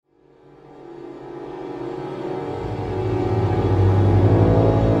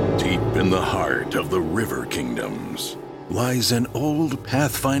the heart of the River Kingdoms lies an old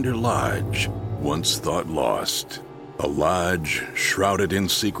Pathfinder lodge, once thought lost. A lodge shrouded in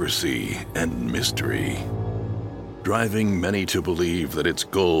secrecy and mystery, driving many to believe that its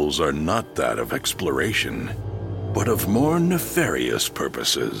goals are not that of exploration, but of more nefarious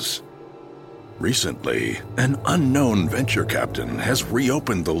purposes. Recently, an unknown venture captain has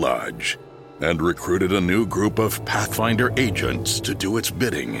reopened the lodge and recruited a new group of Pathfinder agents to do its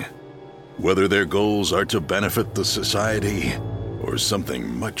bidding. Whether their goals are to benefit the society or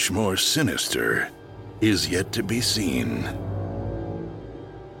something much more sinister is yet to be seen.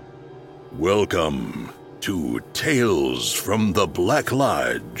 Welcome to Tales from the Black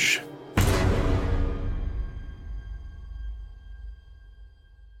Lodge.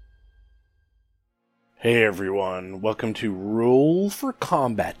 Hey everyone, welcome to Roll for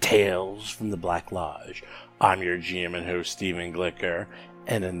Combat Tales from the Black Lodge. I'm your GM and host, Stephen Glicker,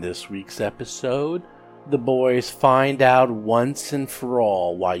 and in this week's episode, the boys find out once and for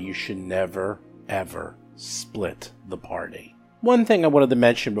all why you should never, ever split the party. One thing I wanted to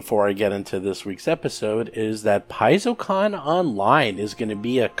mention before I get into this week's episode is that PaizoCon Online is going to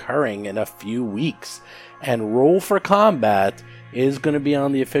be occurring in a few weeks, and Roll for Combat is going to be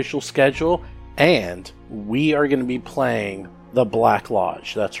on the official schedule, and we are going to be playing the Black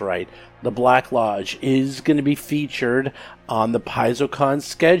Lodge. That's right. The Black Lodge is going to be featured on the PaizoCon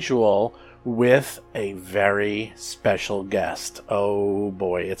schedule with a very special guest. Oh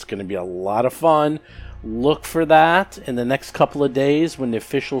boy, it's going to be a lot of fun. Look for that in the next couple of days when the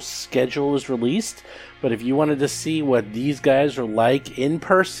official schedule is released. But if you wanted to see what these guys are like in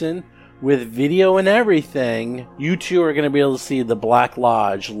person, with video and everything, you two are going to be able to see the Black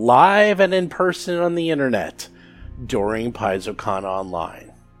Lodge live and in person on the internet during PaizoCon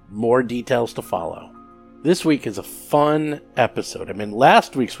Online. More details to follow. This week is a fun episode. I mean,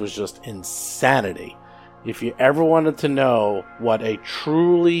 last week's was just insanity. If you ever wanted to know what a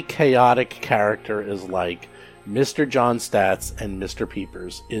truly chaotic character is like, Mr. John Stats and Mr.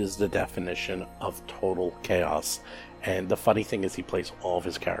 Peepers is the definition of total chaos. And the funny thing is he plays all of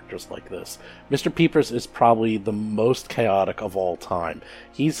his characters like this. Mr. Peepers is probably the most chaotic of all time.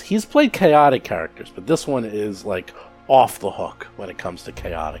 He's played chaotic characters, but this one is like off the hook when it comes to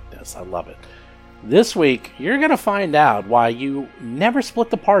chaoticness. I love it. This week, you're going to find out why you never split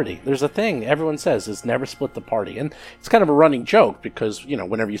the party. There's a thing everyone says is never split the party. And it's kind of a running joke because, you know,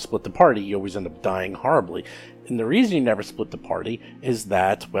 whenever you split the party, you always end up dying horribly. And the reason you never split the party is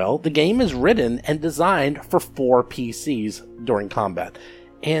that, well, the game is written and designed for 4 PCs during combat.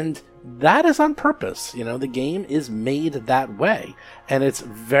 And that is on purpose. You know, the game is made that way. And it's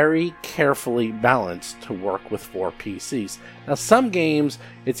very carefully balanced to work with 4 PCs. Now, some games,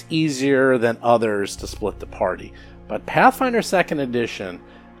 it's easier than others to split the party. But Pathfinder 2nd Edition,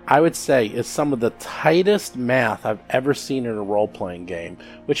 I would say, is some of the tightest math I've ever seen in a role-playing game,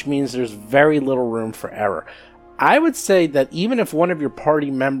 which means there's very little room for error. I would say that even if one of your party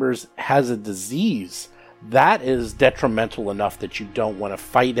members has a disease, that is detrimental enough that you don't want to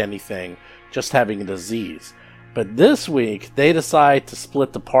fight anything just having a disease. But this week, they decide to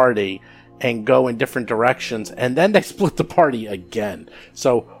split the party and go in different directions, and then they split the party again.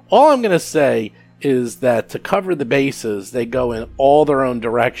 So all I'm going to say is that to cover the bases, they go in all their own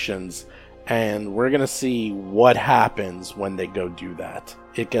directions, and we're going to see what happens when they go do that.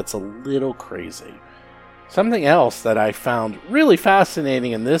 It gets a little crazy. Something else that I found really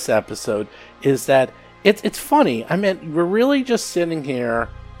fascinating in this episode is that it's funny. I mean, we're really just sitting here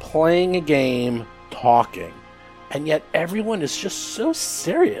playing a game, talking, and yet everyone is just so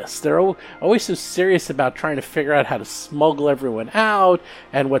serious. They're always so serious about trying to figure out how to smuggle everyone out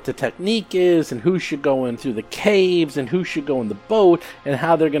and what the technique is and who should go in through the caves and who should go in the boat and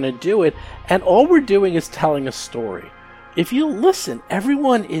how they're going to do it. And all we're doing is telling a story. If you listen,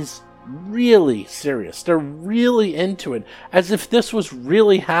 everyone is really serious. They're really into it, as if this was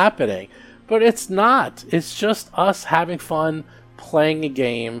really happening. But it's not. It's just us having fun, playing a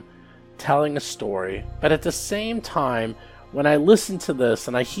game, telling a story. But at the same time, when I listen to this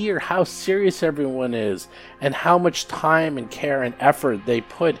and I hear how serious everyone is and how much time and care and effort they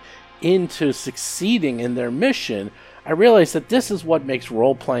put into succeeding in their mission, I realize that this is what makes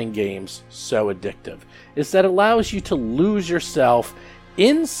role-playing games so addictive, is that it allows you to lose yourself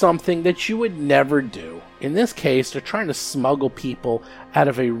in something that you would never do. In this case, they're trying to smuggle people out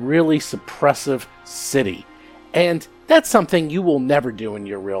of a really suppressive city. And that's something you will never do in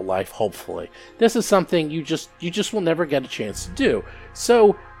your real life, hopefully. This is something you just will never get a chance to do.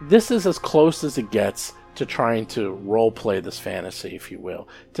 So this is as close as it gets to trying to role play this fantasy, if you will,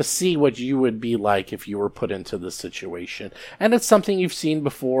 to see what you would be like if you were put into this situation. And it's something you've seen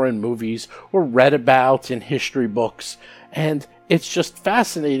before in movies or read about in history books, and it's just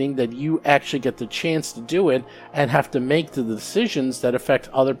fascinating that you actually get the chance to do it and have to make the decisions that affect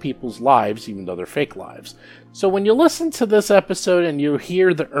other people's lives, even though they're fake lives. So when you listen to this episode and you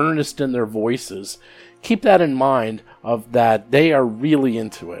hear the earnest in their voices, keep that in mind of that they are really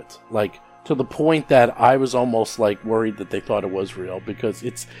into it. Like, to the point that I was almost like worried that they thought it was real, because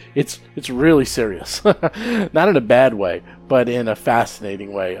it's really serious. Not in a bad way, but in a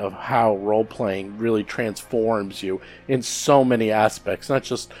fascinating way of how role-playing really transforms you in so many aspects, not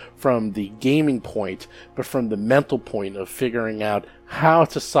just from the gaming point, but from the mental point of figuring out how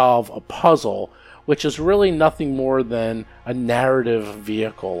to solve a puzzle, which is really nothing more than a narrative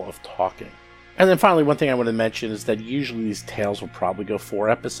vehicle of talking. And then finally, one thing I want to mention is that usually these tales will probably go 4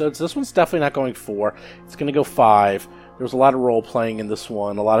 episodes. This one's definitely not going 4. It's going to go 5. There was a lot of role-playing in this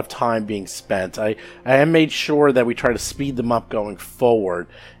one, a lot of time being spent. I made sure that we try to speed them up going forward.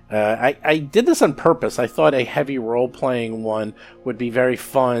 I did this on purpose. I thought a heavy role-playing one would be very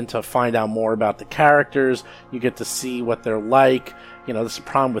fun to find out more about the characters. You get to see what they're like. You know, this is the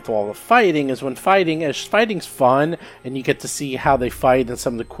problem with all the fighting, is when fighting's fun, and you get to see how they fight and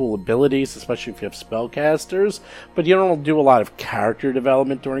some of the cool abilities, especially if you have spellcasters, but you don't do a lot of character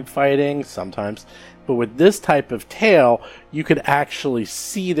development during fighting, sometimes. But with this type of tale, you could actually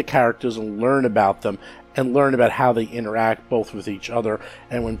see the characters and learn about them, and learn about how they interact both with each other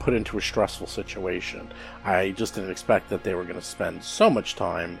and when put into a stressful situation. I just didn't expect that they were going to spend so much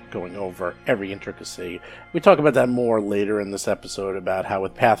time going over every intricacy. We talk about that more later in this episode, about how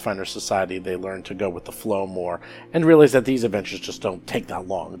with Pathfinder Society they learn to go with the flow more and realize that these adventures just don't take that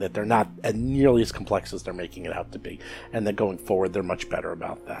long, that they're not nearly as complex as they're making it out to be, and that going forward they're much better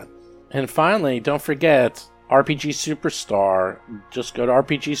about that. And finally, don't forget RPG Superstar. Just go to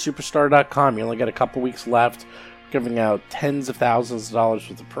rpgsuperstar.com. You only got a couple weeks left. We're giving out tens of thousands of dollars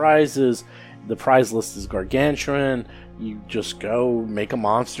worth of prizes. The prize list is gargantuan. You just go make a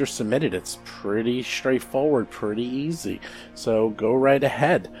monster, submit it. It's pretty straightforward, pretty easy. So go right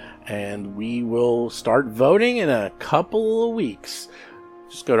ahead, and we will start voting in a couple of weeks.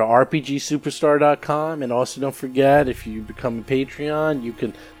 Just go to rpgsuperstar.com, and also don't forget, if you become a Patreon, you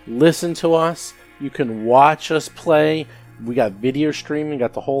can listen to us. You can watch us play. We got video streaming,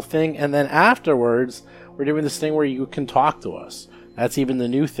 got the whole thing. And then afterwards, we're doing this thing where you can talk to us. That's even the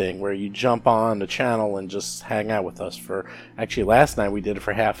new thing, where you jump on the channel and just hang out with us for... Actually, last night we did it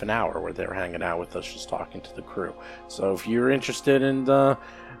for half an hour, where they were hanging out with us, just talking to the crew. So if you're interested in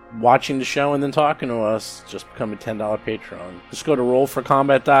watching the show and then talking to us, just become a $10 Patreon. Just go to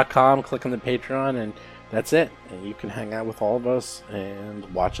rollforcombat.com, click on the Patreon, and that's it. And you can hang out with all of us and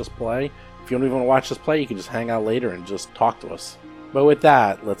watch us play. If you don't even want to watch us play, you can just hang out later and just talk to us. But with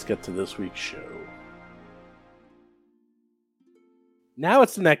that, let's get to this week's show. Now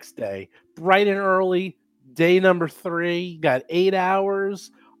it's the next day, bright and early, day number 3. Got 8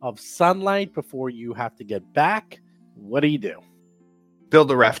 hours of sunlight before you have to get back. What do? Build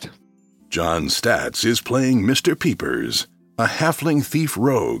a raft. John Statz is playing Mr. Peepers, a halfling thief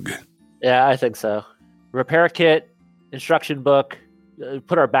rogue. Yeah, I think so. Repair kit, instruction book,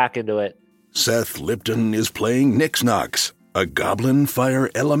 put our back into it. Seth Lipton is playing Nixnox, a goblin fire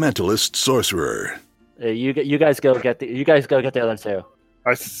elementalist sorcerer. You guys go get the other two.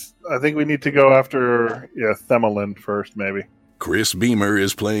 I think we need to go after Themelin first, maybe. Chris Beamer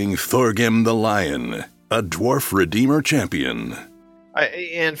is playing Thorgrim the Lion, a dwarf redeemer champion.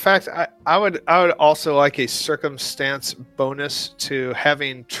 In fact, I would also like a circumstance bonus to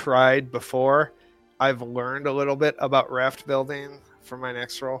having tried before. I've learned a little bit about raft building for my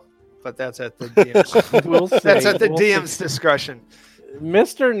next role, but that's at the DM's, that's at the DM's discretion.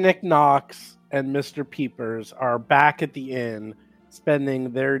 Mr. Nick Knox and Mr. Peepers are back at the inn,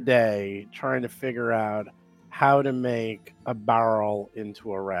 spending their day trying to figure out how to make a barrel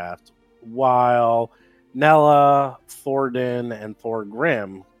into a raft, while Nella, Thornton, and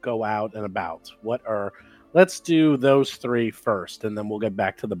Thorgrim go out and about. Let's do those 3 first, and then we'll get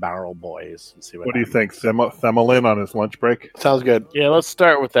back to the barrel boys and see what do you think? Themelin on his lunch break? Sounds good. Yeah, let's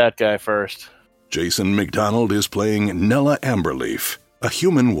start with that guy first. Jason McDonald is playing Nella Amberleaf, a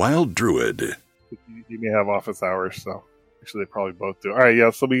human wild druid. He may have office hours, so actually they probably both do. All right,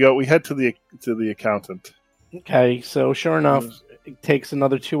 yeah. So we head to the accountant. Okay, so sure enough, it takes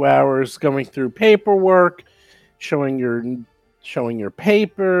another 2 hours going through paperwork, showing your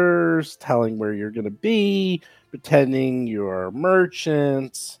papers, telling where you're going to be, pretending you're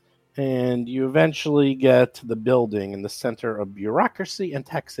merchants, and you eventually get to the building in the center of bureaucracy and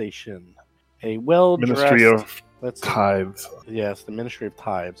taxation. A well-dressed... Ministry of let's see. Tithes. Yes, the Ministry of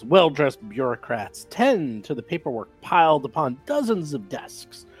Tithes. Well-dressed bureaucrats tend to the paperwork piled upon dozens of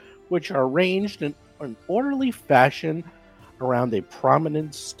desks, which are arranged in an orderly fashion around a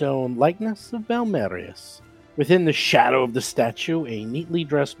prominent stone likeness of Balmerius. Within the shadow of the statue, a neatly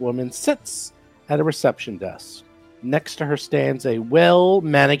dressed woman sits at a reception desk. Next to her stands a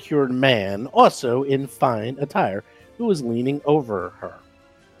well-manicured man, also in fine attire, who is leaning over her.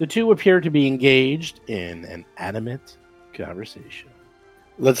 The two appear to be engaged in an animate conversation.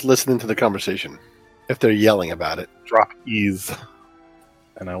 Let's listen into the conversation. If they're yelling about it. Drop ease.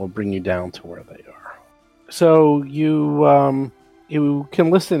 And I will bring you down to where they are. So you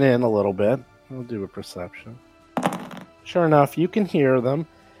can listen in a little bit. I'll do a perception. Sure enough, you can hear them.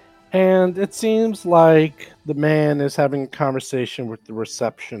 And it seems like the man is having a conversation with the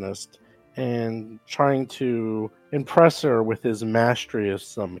receptionist and trying to impress her with his mastery of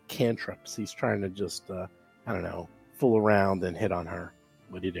some cantrips. He's trying to just, fool around and hit on her.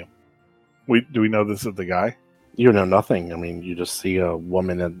 What do you do? Do we know this is the guy? You know nothing. I mean, you just see a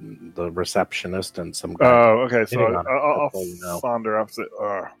woman and the receptionist and some guy. Oh, okay. So hitting on her. I'll That's all you know. saunter up.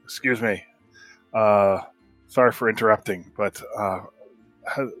 Excuse me. Sorry for interrupting, but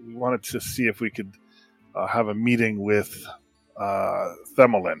we wanted to see if we could have a meeting with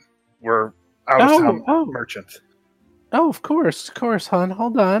Themelin. We're out of town merchant. Oh, of course, hon.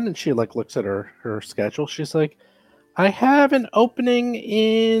 Hold on. And she looks at her schedule. She's like, I have an opening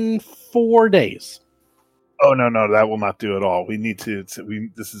in 4 days. Oh no, that will not do at all. We need to.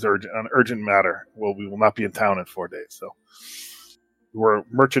 This is an urgent matter. Well, we will not be in town in 4 days. So we're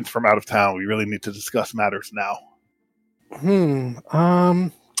merchants from out of town. We really need to discuss matters now.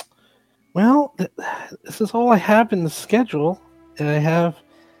 Well, this is all I have in the schedule. And I have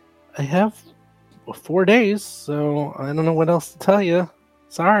 4 days, so I don't know what else to tell you.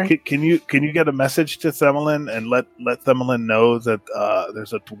 Sorry. Can you get a message to Themelin and let Themelin know that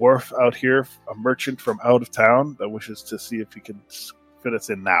there's a dwarf out here, a merchant from out of town that wishes to see if he can fit us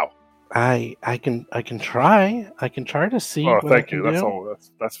in now. I can try. I can try to see. Oh, what thank I can you. do. That's all.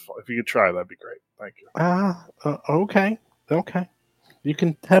 That's if you could try, that'd be great. Thank you. Okay. You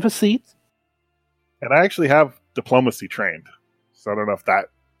can have a seat. And I actually have diplomacy trained, so I don't know if that's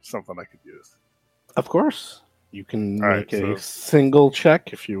something I could use. Of course. You can All make right, a single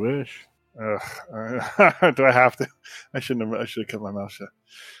check if you wish. Do I have to? I should have kept my mouth shut.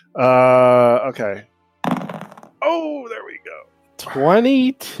 Okay. Oh, there we go.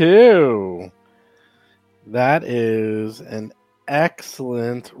 22. That is an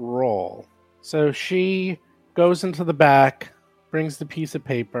excellent roll. So she goes into the back, brings the piece of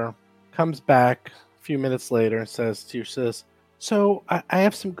paper, comes back a few minutes later, says to you, so I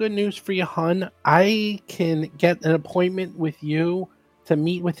have some good news for you, hon. I can get an appointment with you to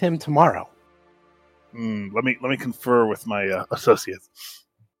meet with him tomorrow. Let me confer with my associates.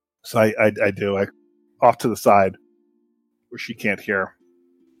 So I do. I off to the side where she can't hear.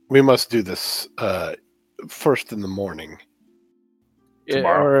 We must do this first in the morning.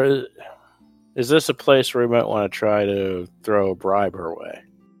 Tomorrow. Or is this a place where we might want to try to throw a bribe her way?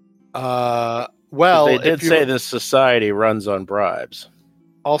 Well, they did say this society runs on bribes.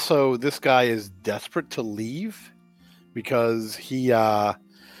 Also, this guy is desperate to leave because he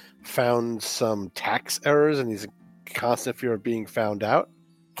found some tax errors and he's in constant fear of being found out.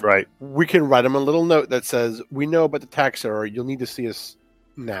 Right. We can write him a little note that says, we know about the tax error. You'll need to see us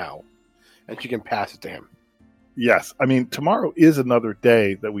now. And she can pass it to him. Yes. I mean, tomorrow is another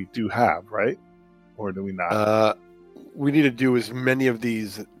day that we do have, right? Or do we not? We need to do as many of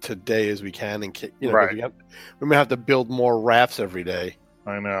these today as we can. And Right. We may have to build more rafts every day.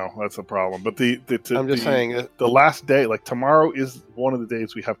 I know. That's a problem. But I'm just saying. The last day, like tomorrow is one of the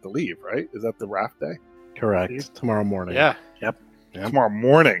days we have to leave, right? Is that the raft day? Correct. Steve? Tomorrow morning. Yeah. Yep. Tomorrow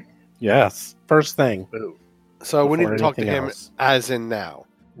morning. Yes. First thing. Ooh. So we need Before to talk to anything him else. as in now.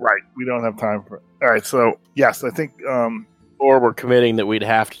 Right. We don't have time for it. All right. So, yes, I think Or we're committing that we'd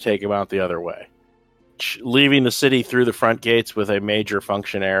have to take him out the other way. Leaving the city through the front gates with a major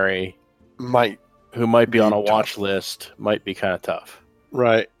functionary Might. who might be on a Be watch tough. list might be kind of tough.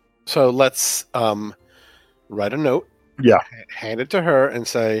 Right. So let's write a note. Yeah. Hand it to her and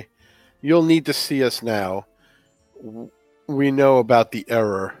say, you'll need to see us now. We know about the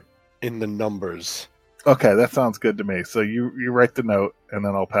error in the numbers. Okay, that sounds good to me. So you write the note, and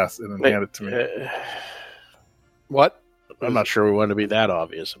then I'll pass it and hand it to me. What? I'm not sure we want to be that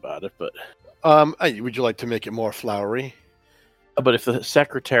obvious about it, but Would you like to make it more flowery? if the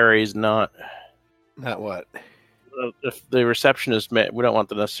secretary's not, Not what? if the receptionist, we don't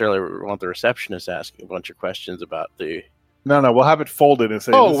want necessarily want the receptionist asking a bunch of questions about the No, we'll have it folded and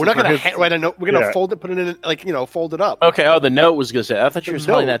say. Oh, this we're is not for going his- to write a note. We're going to Yeah. fold it, put it in, fold it up. Okay. Oh, the note was going to say. I thought you were The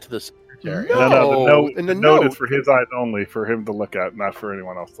telling note. that to the secretary. No. No, in the the note note. is for his eyes only, for him to look at, not for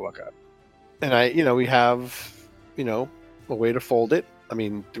anyone else to look at. And we have, a way to fold it. I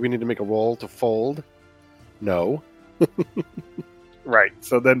mean, do we need to make a roll to fold? No. Right.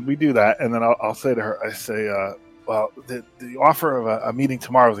 So then we do that, and then I'll say to her, I say, well, the offer of a meeting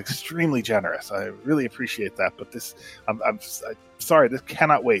tomorrow is extremely generous. I really appreciate that, but I'm sorry, this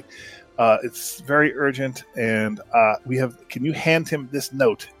cannot wait. It's very urgent, and can you hand him this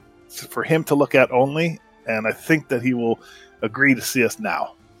note for him to look at only? And I think that he will agree to see us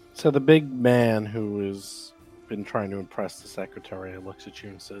now. So the big man who has been trying to impress the secretary looks at you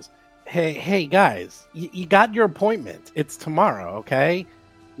and says, Hey guys, you got your appointment. It's tomorrow, okay?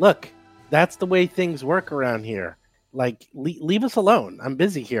 Look, that's the way things work around here. Like, leave us alone. I'm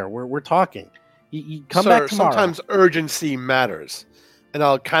busy here. We're talking. You come back tomorrow. Sometimes urgency matters. And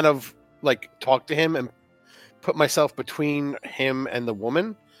I'll kind of, talk to him and put myself between him and the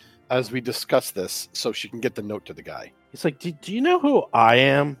woman as we discuss this so she can get the note to the guy. He's like, do you know who I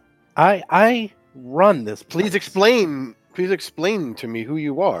am? I run this place. Please explain to me who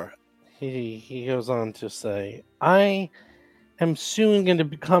you are. He goes on to say, I am soon going to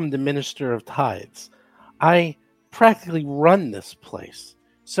become the minister of tithes. I practically run this place.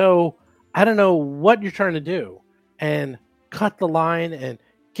 So I don't know what you're trying to do and cut the line and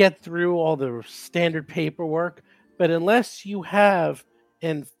get through all the standard paperwork. But unless you have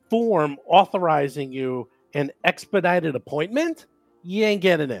a form authorizing you an expedited appointment, you ain't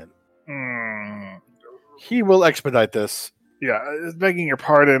getting in. He will expedite this. Yeah, begging your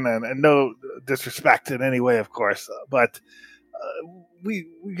pardon and no disrespect in any way, of course, but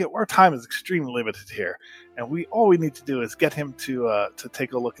our time is extremely limited here, and all we need to do is get him to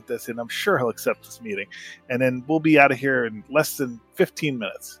take a look at this, and I'm sure he'll accept this meeting, and then we'll be out of here in less than 15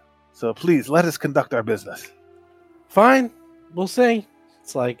 minutes. So please let us conduct our business. Fine, we'll see.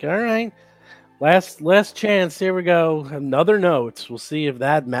 It's like, all right, last chance. Here we go. Another note. We'll see if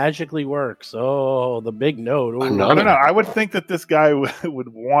that magically works. Oh, the big note. Ooh. I don't know. I would think that this guy would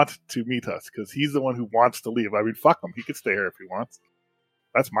want to meet us because he's the one who wants to leave. I mean, fuck him. He could stay here if he wants.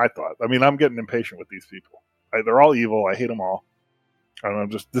 That's my thought. I mean, I'm getting impatient with these people. They're all evil. I hate them all. I don't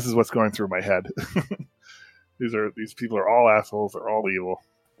know. This is what's going through my head. These people are all assholes. They're all evil.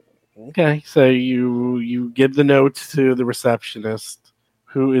 Okay, so you give the note to the receptionist.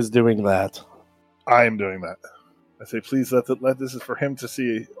 Who is doing that? I am doing that. I say, please let this is for him to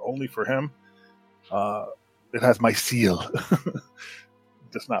see, only for him. It has my seal. It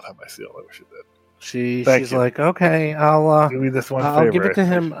does not have my seal. I wish it did. She's like, okay, I'll do me this one I'll favor. give it to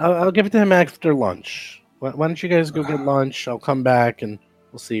him. I'll give it to him after lunch. Why don't you guys go get lunch? I'll come back and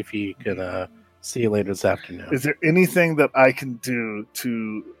we'll see if he can see you later this afternoon. Is there anything that I can do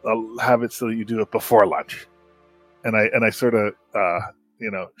to have it so that you do it before lunch? And I sort of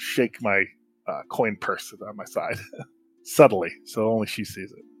shake my coin purse on my side subtly, so only she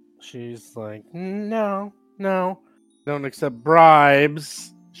sees it. She's like, no, don't accept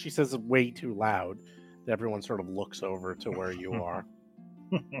bribes. She says it way too loud. Everyone sort of looks over to where you are.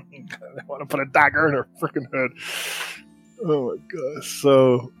 I want to put a dagger in her freaking head. Oh my god!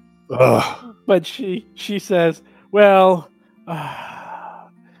 So, but she says, well,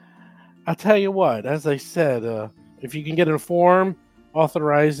 I'll tell you what. As I said, if you can get a form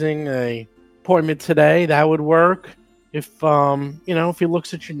authorizing a appointment today, that would work. If if he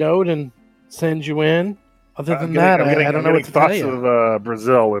looks at your note and sends you in. Other than that, I don't know what to tell you. Thoughts of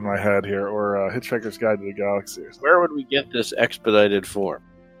Brazil in my head here, or Hitchhiker's Guide to the Galaxy. Where would we get this expedited form?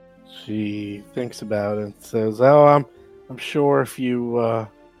 She thinks about it and says, "Oh, I'm sure if you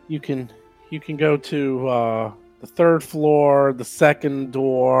can go to the third floor, the second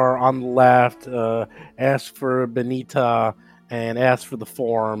door on the left, ask for Benita and ask for the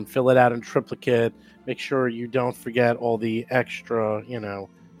form, fill it out in triplicate, make sure you don't forget all the extra,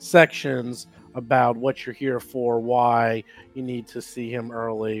 sections about what you're here for, why you need to see him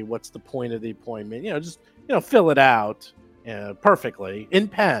early, what's the point of the appointment, just fill it out perfectly in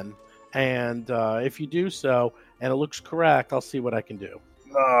pen, and if you do so and it looks correct, I'll see what I can do."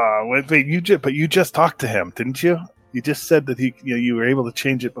 Wait, you just talked to him, didn't you? You just said that you were able to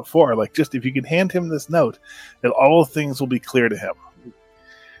change it before. Like, just if you can hand him this note, and all things will be clear to him. We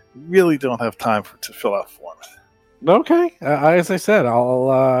really don't have time to fill out forms. Okay, as I said,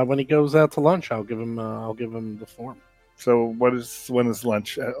 I'll when he goes out to lunch, I'll give him the form. So when is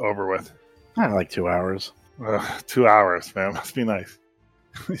lunch over with? Like 2 hours. 2 hours, man. Must be nice.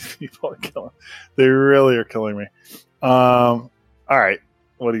 These people are killing. They really are killing me. All right.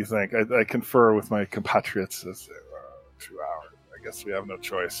 What do you think? I confer with my compatriots. 2 hours. I guess we have no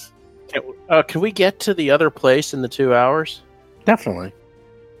choice. Can we get to the other place in the 2 hours? Definitely.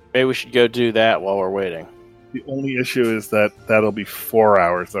 Maybe we should go do that while we're waiting. The only issue is that that'll be 4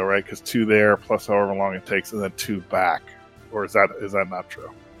 hours, though, right? Because 2 there plus however long it takes, and then 2 back. Or is that not true?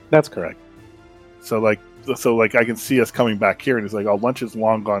 That's correct. So I can see us coming back here, and he's like, "Oh, lunch is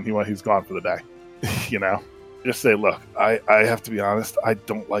long gone. He's gone for the day." You know, just say, "Look, I have to be honest. I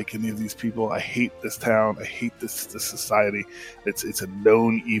don't like any of these people. I hate this town. I hate this society. It's a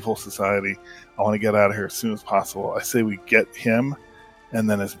known evil society. I want to get out of here as soon as possible. I say we get him." And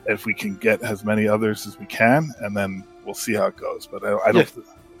then, if we can get as many others as we can, and then we'll see how it goes. But I don't.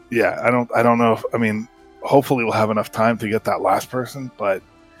 Yeah, I don't know. Hopefully, we'll have enough time to get that last person. But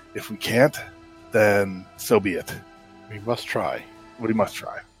if we can't, then so be it. We must try. We must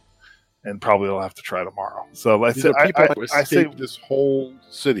try, and probably we'll have to try tomorrow. So These are people who I say this whole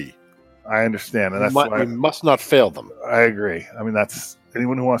city. I understand, and that's we must not fail them. I agree. That's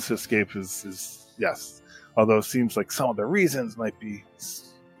anyone who wants to escape is yes. Although it seems like some of the reasons might be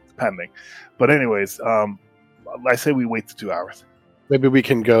pending. But anyways, I say we wait the 2 hours. Maybe we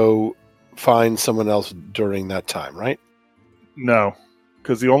can go find someone else during that time, right? No,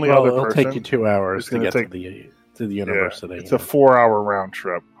 because the only other it'll person... take you 2 hours to get to the university. It's a 4-hour round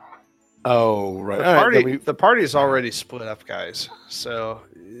trip. Oh, right. The party's already split up, guys. So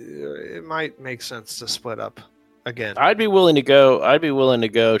it might make sense to split up again. I'd be willing to go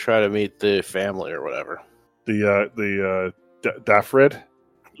try to meet the family or whatever. The Daffrid?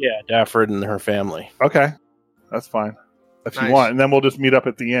 Yeah, Daffrid and her family. Okay, that's fine. If you want, and then we'll just meet up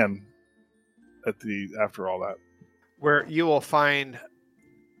at the end. After all that, where you will find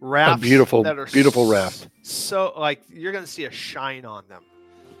rafts, a beautiful raft. So, you're going to see a shine on them.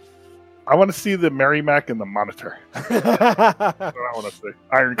 I want to see the Merrimack and the Monitor. That's what I want to see.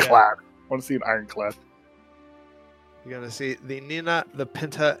 Ironclad. I want to see an ironclad. You're gonna see the Nina, the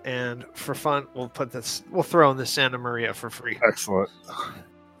Pinta, and for fun, we'll throw in the Santa Maria for free. Excellent.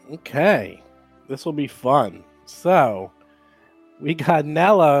 Okay, this will be fun. So, we got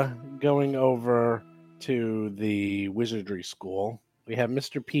Nella going over to the wizardry school. We have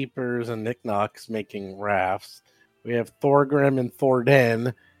Mr. Peepers and Nick Knox making rafts. We have Thorgrim and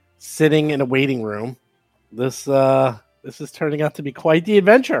Thorden sitting in a waiting room. This is turning out to be quite the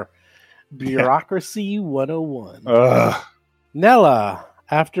adventure. Bureaucracy 101. Nella,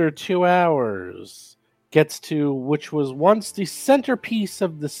 after 2 hours, gets to which was once the centerpiece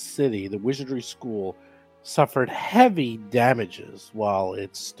of the city. The wizardry school suffered heavy damages while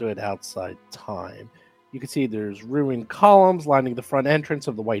it stood outside time. You can see there's ruined columns lining the front entrance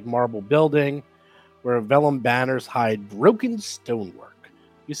of the white marble building, where vellum banners hide broken stonework.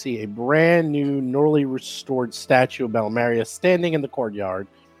 You see a brand new, newly restored statue of Belmaria standing in the courtyard.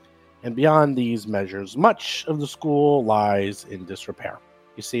 And beyond these measures, much of the school lies in disrepair.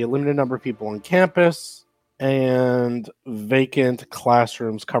 You see a limited number of people on campus, and vacant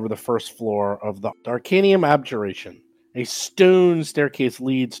classrooms cover the first floor of the Arcanium Abjuration. A stone staircase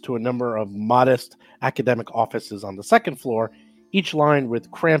leads to a number of modest academic offices on the second floor, each lined with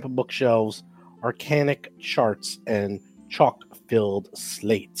cramped bookshelves, arcanic charts, and chalk-filled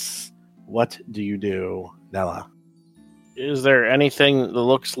slates. What do you do, Nella? Is there anything that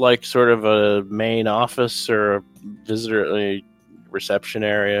looks like sort of a main office or a visitor reception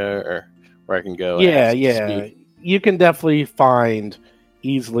area or where I can go? Yeah. You can definitely find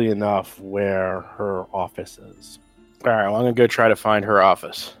easily enough where her office is. All right, well, I'm going to go try to find her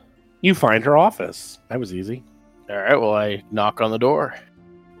office. You find her office. That was easy. All right, well, I knock on the door.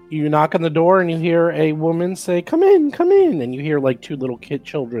 You knock on the door and you hear a woman say, come in. And you hear two little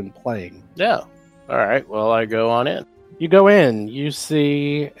children playing. Yeah. All right, well, I go on in. You go in, you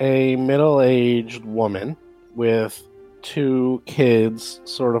see a middle-aged woman with 2 kids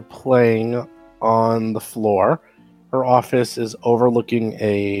sort of playing on the floor. Her office is overlooking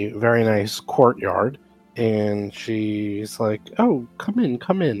a very nice courtyard, and she's like, "Oh, come in.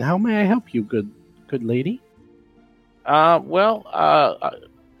 How may I help you, good lady?" I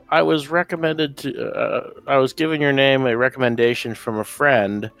was recommended to. I was given your name a recommendation from a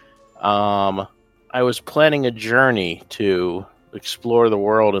friend. I was planning a journey to explore the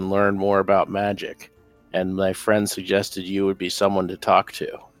world and learn more about magic, and my friend suggested you would be someone to talk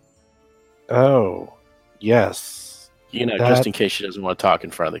to. Oh, yes. Just in case she doesn't want to talk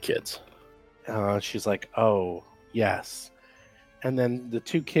in front of the kids. She's like, oh, yes. And then the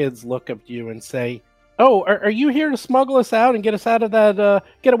 2 kids look up at you and say, oh, are you here to smuggle us out and get us out of that,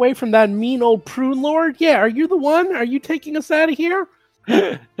 get away from that mean old prune lord? Yeah, are you the one? Are you taking us out of here?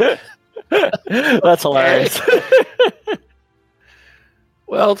 That's hilarious.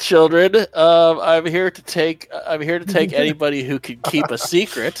 Well, children, I'm here to take anybody who can keep a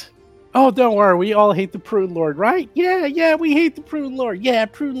secret. Oh, don't worry. We all hate the Prune Lord, right? Yeah, we hate the Prune Lord. Yeah,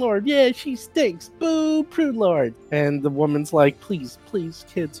 Prune Lord. Yeah, she stinks. Boo, Prune Lord. And the woman's like, please,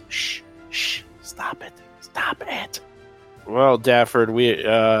 kids, shh, stop it. Well,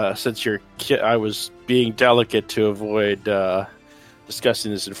 Dafford, since I was being delicate to avoid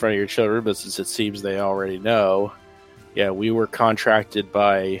discussing this in front of your children, but since it seems they already know, yeah, we were contracted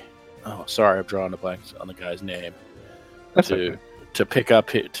by. Oh, sorry, I'm drawing a blank on the guy's name. To pick up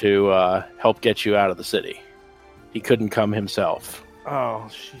to help get you out of the city. He couldn't come himself. Oh,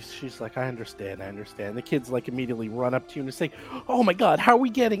 she's like, I understand. The kids like immediately run up to you and say, "Oh my God, how are we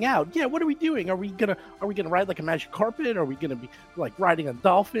getting out? Yeah, what are we doing? Are we gonna ride like a magic carpet? Are we gonna be like riding on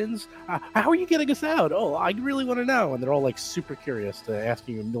dolphins? How are you getting us out? Oh, I really want to know." And they're all like super curious to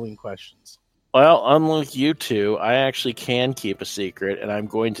asking you a million questions. Well, unlike you two, I actually can keep a secret, and I'm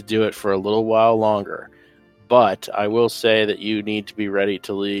going to do it for a little while longer. But I will say that you need to be ready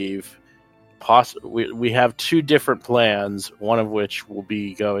to leave. We have two different plans, one of which will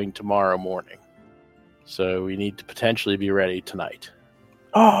be going tomorrow morning. So we need to potentially be ready tonight.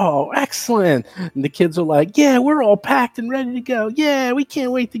 Oh, excellent. And the kids are like, yeah, we're all packed and ready to go. Yeah, we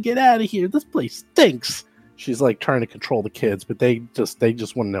can't wait to get out of here. This place stinks. She's like trying to control the kids, but they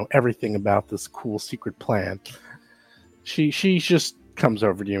just want to know everything about this cool secret plan. She just comes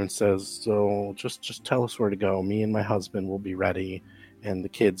over to you and says, so just tell us where to go. Me and my husband will be ready, and the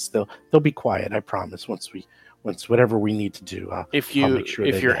kids they'll be quiet, I promise. Once whatever we need to do, if I'll make sure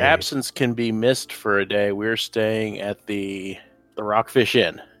your behave. absence can be missed for a day, we're staying at the Rockfish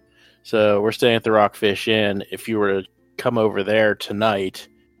Inn. So we're staying at the Rockfish Inn. If you were to come over there tonight,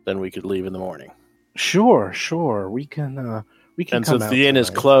 then we could leave in the morning. Sure, we can And come since out the inn is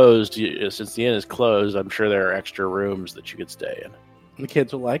tonight. closed, I'm sure there are extra rooms that you could stay in. And the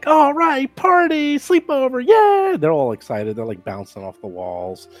kids are like, all right, party, sleepover, yeah! They're all excited. They're like bouncing off the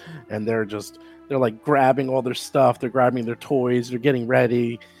walls, and they're like grabbing all their stuff. They're grabbing their toys. They're getting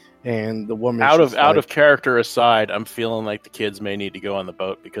ready, and the woman out of character aside, I'm feeling like the kids may need to go on the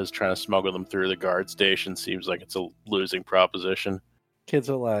boat because trying to smuggle them through the guard station seems like it's a losing proposition.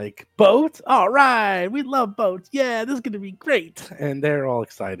 Kids are like, boat? All right, we love boats. Yeah, this is going to be great. And they're all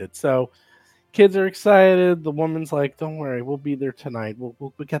excited. So kids are excited. The woman's like, don't worry, we'll be there tonight.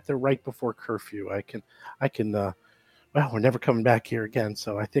 We'll get there right before curfew. I can, well, we're never coming back here again.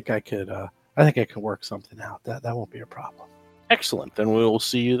 So I think I can work something out. That won't be a problem. Excellent. Then we will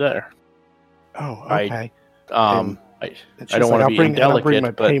see you there. Oh, okay. I don't want to be indelicate, I'll bring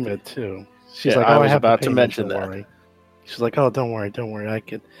my but payment too. She's yeah, like, I was have about the to payment, mention don't that. worry. She's like, oh, don't worry. I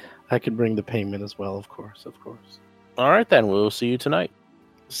could bring the payment as well, of course. All right, then we'll see you tonight.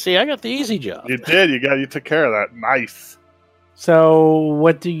 See, I got the easy job. You did. You took care of that. Nice. So,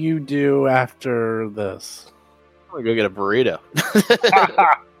 what do you do after this? I'm gonna go get a burrito.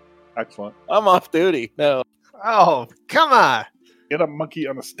 Excellent. I'm off duty. No, Oh, come on. Get a monkey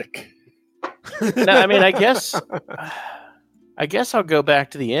on a stick. no. I mean, I guess I'll go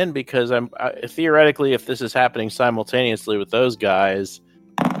back to the inn because theoretically, if this is happening simultaneously with those guys,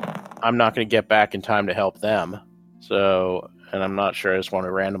 I'm not going to get back in time to help them. So, and I'm not sure I just want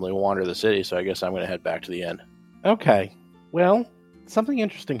to randomly wander the city. So I guess I'm going to head back to the inn. Okay. Well, something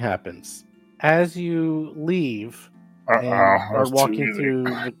interesting happens. As you leave and are walking through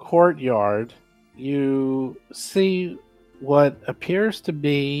the courtyard, you see what appears to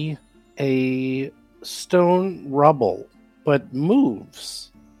be a stone rubble, but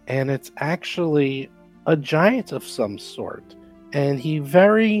moves. And it's actually a giant of some sort. And he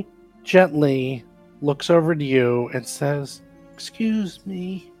very gently looks over to you and says, "Excuse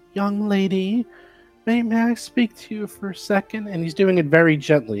me, young lady, may I speak to you for a second?" And he's doing it very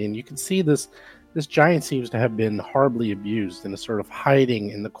gently, and you can see this giant seems to have been horribly abused and is sort of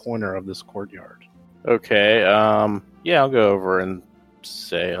hiding in the corner of this courtyard. Okay. Yeah, I'll go over and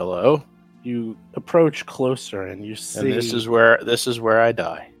say hello. You approach closer, and you see, And this is where I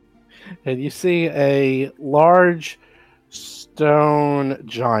die. and you see a large stone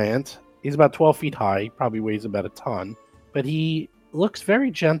giant. He's about 12 feet high, probably weighs about a ton, but he looks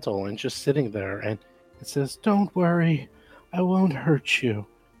very gentle and just sitting there, and it says, "Don't worry, I won't hurt you,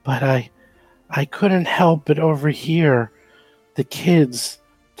 but I couldn't help but overhear the kids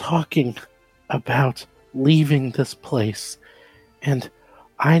talking about leaving this place, and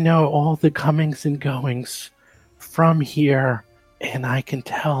I know all the comings and goings from here, and I can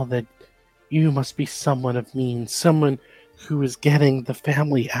tell that you must be someone of means, someone who is getting the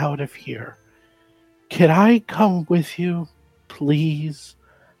family out of here. Could I come with you, please?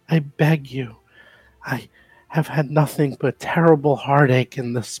 I beg you. have had nothing but terrible heartache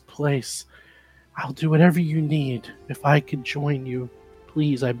in this place. I'll do whatever you need. If I could join you,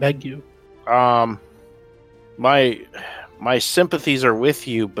 please, I beg you. My sympathies are with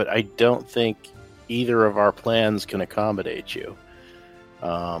you, but I don't think either of our plans can accommodate you,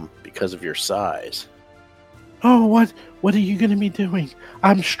 because of your size. Oh, what are you going to be doing?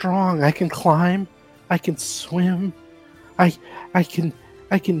 I'm strong. I can climb. I can swim. I can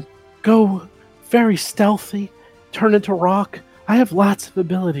go very stealthy, turn into rock. I have lots of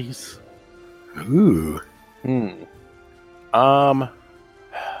abilities. Ooh. Can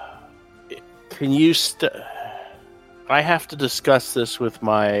you I have to discuss this with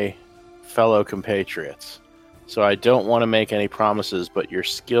my fellow compatriots, so I don't want to make any promises, but your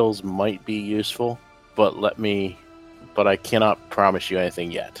skills might be useful, but I cannot promise you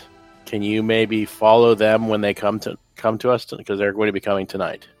anything yet. Can you maybe follow them when they come to us, because they're going to be coming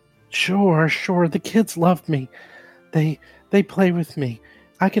tonight? Sure. The kids love me. They play with me.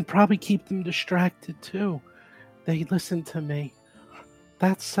 I can probably keep them distracted too. They listen to me.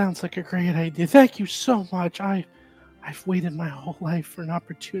 That sounds like a great idea. Thank you so much. I've waited my whole life for an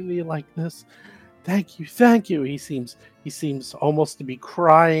opportunity like this. Thank you. He seems almost to be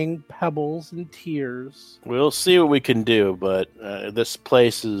crying pebbles and tears. We'll see what we can do, but this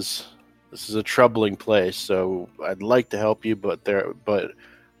is a troubling place. So I'd like to help you, but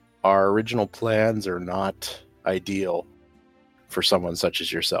our original plans are not ideal for someone such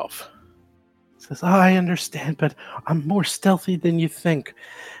as yourself. Says, I understand, but I'm more stealthy than you think.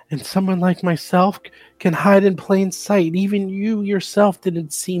 And someone like myself can hide in plain sight. Even you yourself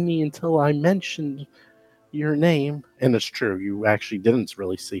didn't see me until I mentioned your name. And it's true, you actually didn't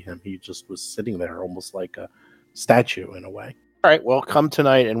really see him. He just was sitting there almost like a statue in a way. All right, well, come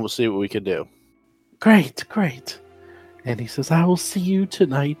tonight and we'll see what we can do. Great. And he says, I will see you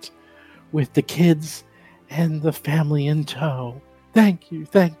tonight with the kids and the family in tow. Thank you.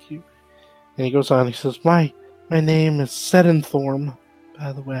 And he goes on, he says, My name is Sedenthorm,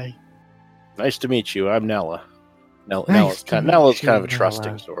 by the way. Nice to meet you. I'm Nella. Nice Nella's kind of a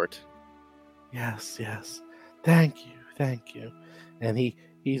trusting sort. Yes. Thank you. And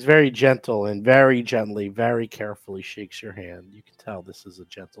he's very gentle and very gently, very carefully shakes your hand. You can tell this is a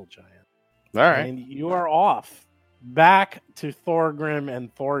gentle giant. All right. And you are off back to Thorgrim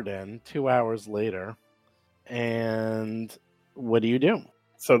and Thordan 2 hours later. And what do you do?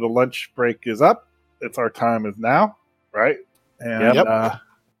 So the lunch break is up. It's our time is now, right? And Yep.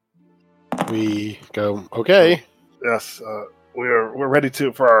 We go, okay. yes, we're ready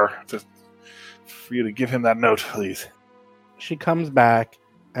for you to give him that note, please. She comes back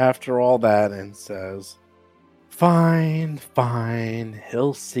after all that and says, Fine,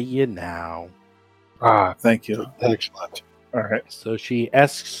 he'll see you now. Ah, thank you. Excellent. All right. So she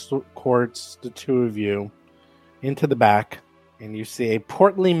escorts the two of you into the back, and you see a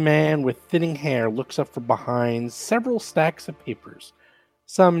portly man with thinning hair looks up from behind several stacks of papers,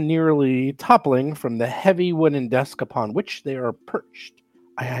 some nearly toppling from the heavy wooden desk upon which they are perched.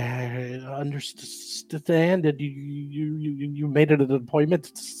 I understand that you made it an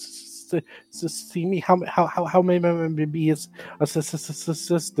appointment to see me. How may I be his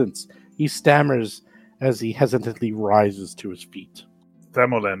assistance? He stammers as he hesitantly rises to his feet.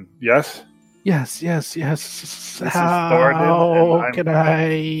 Themolin, yes? Yes. This is How Thordan, and can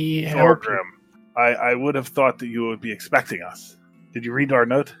I help you? Thorgrim. I would have thought that you would be expecting us. Did you read our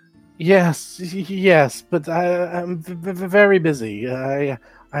note? Yes, but I'm very busy. I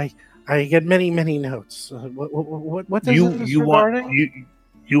get many notes. What does this regarding?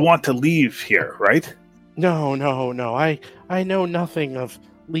 You want to leave here, right? No. I know nothing of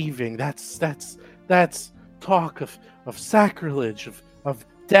leaving. That's talk of sacrilege, of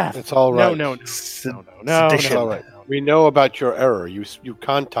death. It's all right. No. It's all right. We know about your error. You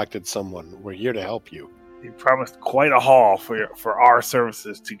contacted someone. We're here to help you. You promised quite a haul for our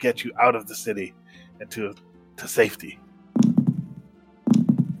services to get you out of the city and to safety.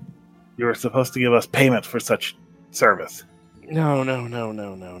 You were supposed to give us payment for such service. No. I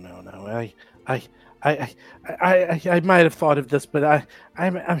might have thought of this, but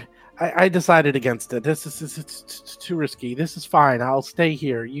I decided against it. This is too risky. This is fine. I'll stay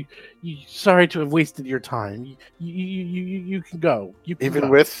here. You sorry to have wasted your time. You can go. Even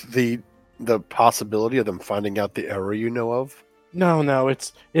with the possibility of them finding out the error you know of? No,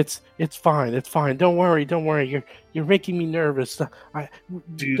 it's fine. It's fine. Don't worry. You're making me nervous.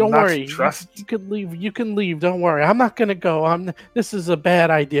 Don't worry. You can leave. You can leave. Don't worry. I'm not gonna go. This is a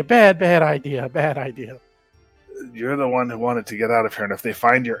bad idea. Bad idea. You're the one who wanted to get out of here, and if they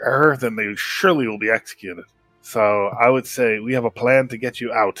find your error, then they surely will be executed. So I would say we have a plan to get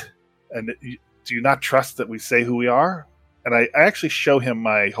you out, and do you not trust that we say who we are? And I actually show him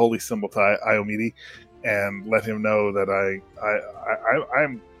my holy symbol to Iomidi and let him know that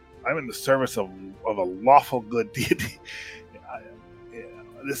I'm in the service of a lawful good deity.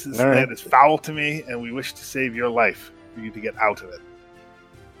 This land is foul to me, and we wish to save your life for you to get out of it.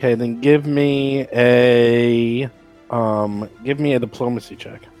 Okay, then give me a diplomacy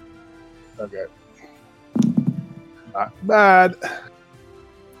check. Okay. Not bad.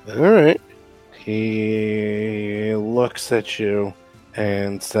 All right. He looks at you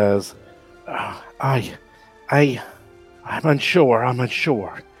and says, I'm unsure.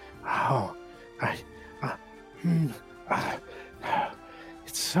 Oh,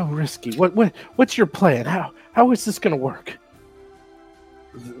 it's so risky. What's your plan? How is this going to work?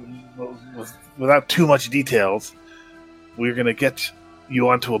 Without too much details, we're going to get you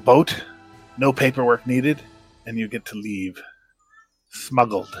onto a boat, no paperwork needed, and you get to leave.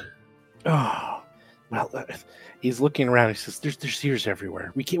 Smuggled. Oh, well, he's looking around. He says, "There's ears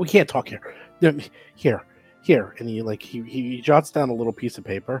everywhere. We can't talk here. Here." And he jots down a little piece of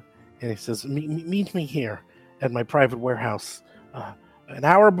paper, and he says, "Meet me here at my private warehouse, an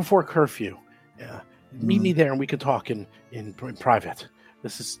hour before curfew. Meet me there, and we can talk in private.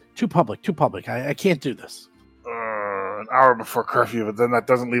 This is too public. I can't do this." An hour before curfew, but then that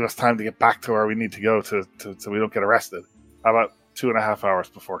doesn't leave us time to get back to where we need to go to so we don't get arrested. How about 2.5 hours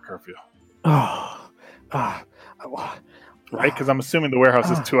before curfew? Right? Because I'm assuming the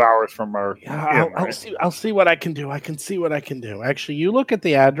warehouse is 2 hours from our. Yeah, I'll see what I can do. I can see what I can do. Actually, you look at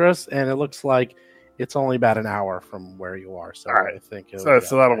the address, and it looks like it's only about an hour from where you are. So all right. I think so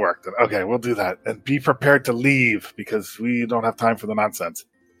that'll work then. Okay, we'll do that, and be prepared to leave because we don't have time for the nonsense.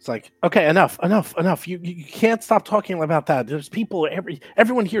 It's like, okay, enough. You can't stop talking about that. There's people.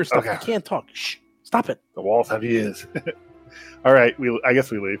 Everyone hears stuff. Okay. You can't talk. Shh. Stop it. The walls have ears. All right, I guess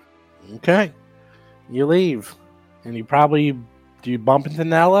we leave. Okay. You leave. And do you bump into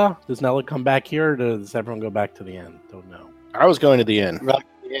Nella? Does Nella come back here, or does everyone go back to the inn? Don't know. I was going to the inn.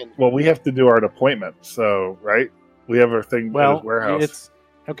 Well, we have to do our appointment, so, right? We have our thing at his warehouse.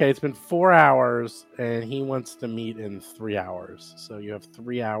 It's been 4 hours, and he wants to meet in 3 hours. So you have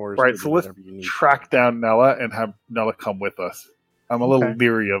 3 hours. Right, to so do let's whatever you need. track down Nella and have Nella come with us. I'm a little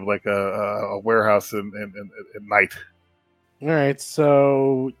leery of like a warehouse in night. All right,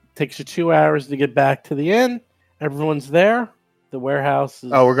 so it takes you 2 hours to get back to the inn. Everyone's there. The warehouse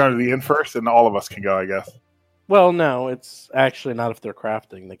is... Oh, we're going to the inn first, and all of us can go, I guess. Well, no, it's actually not if they're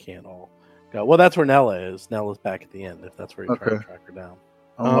crafting. They can't all go. Well, that's where Nella is. Nella's back at the end, if that's where you're trying to track her down.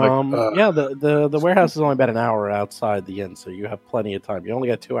 The warehouse is only about an hour outside the inn, so you have plenty of time. You only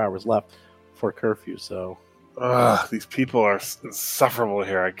got 2 hours left before curfew, so... These people are insufferable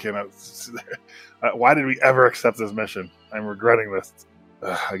here. I cannot... Why did we ever accept this mission? I'm regretting this.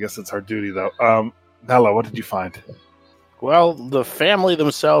 I guess it's our duty, though. Nella, what did you find? Well, the family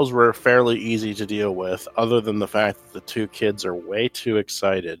themselves were fairly easy to deal with, other than the fact that the two kids are way too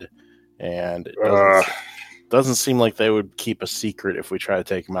excited, and it doesn't seem like they would keep a secret if we try to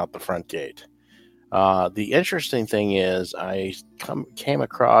take them out the front gate. The interesting thing is I came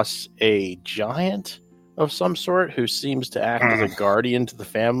across a giant of some sort who seems to act as a guardian to the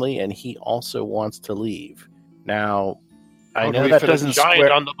family, and he also wants to leave. Now, I know that doesn't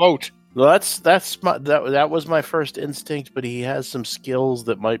giant on the boat. Well, that was my first instinct, but he has some skills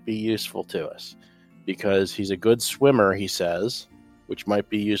that might be useful to us because he's a good swimmer, he says, which might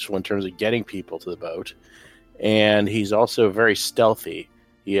be useful in terms of getting people to the boat, and he's also very stealthy.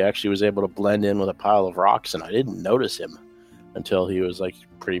 He actually was able to blend in with a pile of rocks, and I didn't notice him until he was like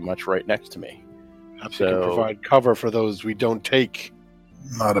pretty much right next to me. Perhaps he can provide cover for those we don't take.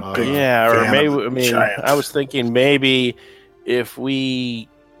 Not a big or maybe giants. I was thinking maybe if we,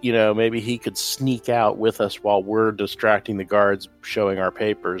 maybe he could sneak out with us while we're distracting the guards, showing our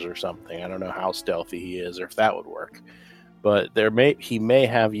papers or something. I don't know how stealthy he is or if that would work, but he may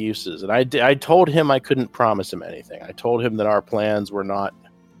have uses. And I told him I couldn't promise him anything. I told him that our plans were not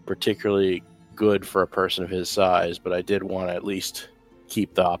particularly good for a person of his size, but I did want to at least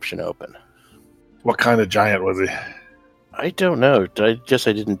keep the option open. What kind of giant was he? I don't know. I guess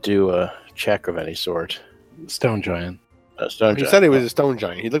I didn't do a check of any sort. Stone giant. Stone He giant. said he was a stone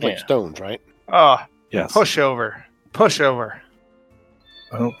giant. He looked like Yeah. stones, right? Oh, Yes. push over.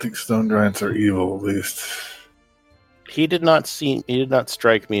 I don't think stone giants are evil, at least. He did not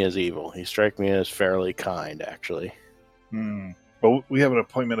strike me as evil. He struck me as fairly kind, actually. But we have an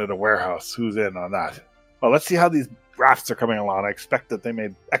appointment at a warehouse. Who's in on that? Well, let's see how these rafts are coming along. I expect that they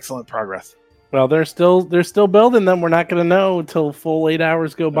made excellent progress. Well, they're still building them. We're not going to know until full 8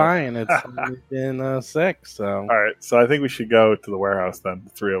 hours go by, and it's only been 6. So, All right, so I think we should go to the warehouse then,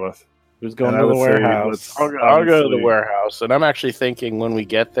 the three of us. Who's going And to I the would say warehouse? let's- I'll go to the Obviously. warehouse, and I'm actually thinking when we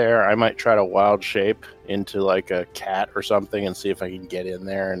get there, I might try to wild shape into like a cat or something and see if I can get in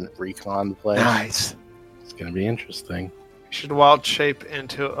there and recon the place. Nice. It's going to be interesting. You should wild shape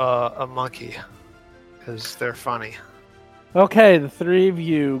into a monkey because they're funny. Okay, the three of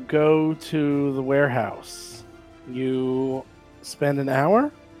you go to the warehouse. You spend an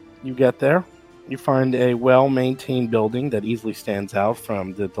hour. You get there. You find a well-maintained building that easily stands out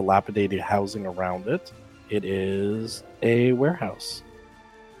from the dilapidated housing around it. It is a warehouse.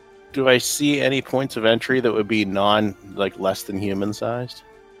 Do I see any points of entry that would be less than human sized?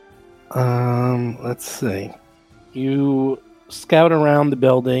 Let's see. You scout around the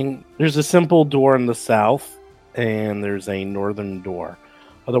building. There's a simple door in the south, and there's a northern door.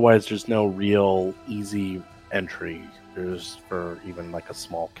 Otherwise, there's no real easy entry. There's for even like a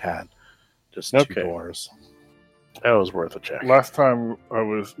small cat. Just two Okay. doors. That was worth a check. Last time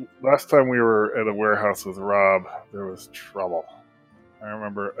we were at a warehouse with Rob, there was trouble. I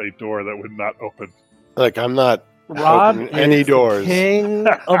remember a door that would not open. Like, I'm not Rob opening any is doors. the king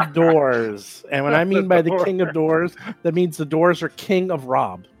of doors. And when I mean by the Door. king of doors, that means the doors are king of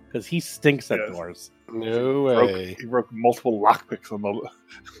Rob. Because he stinks at Yes. doors. No way. He broke multiple lockpicks on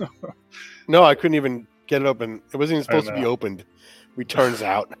the. No, I couldn't even get it open. It wasn't even supposed to be know. opened. We turns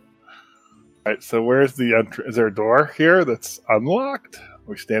out. All right, so where's the entry? Is there a door here that's unlocked? Are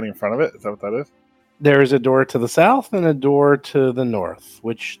we standing in front of it? Is that what that is? There is a door to the south and a door to the north.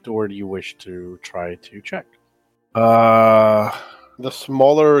 Which door do you wish to try to check? The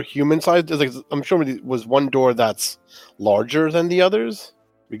smaller human size, I'm sure there was one door that's larger than the others.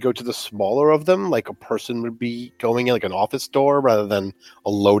 We go to the smaller of them, like a person would be going in, like an office door rather than a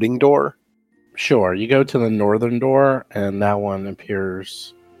loading door. Sure. You go to the northern door, and that one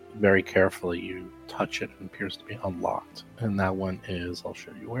appears very carefully. You touch it, and it appears to be unlocked. And that one is, I'll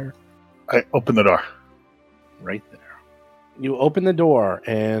show you where. I open the door. Right there. You open the door,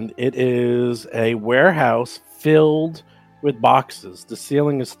 and it is a warehouse filled with boxes. The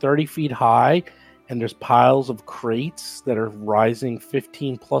ceiling is 30 feet high, and there's piles of crates that are rising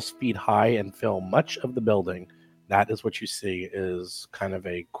 15 plus feet high and fill much of the building. That is what you see is kind of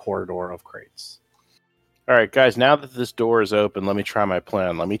a corridor of crates. All right, guys, now that this door is open, let me try my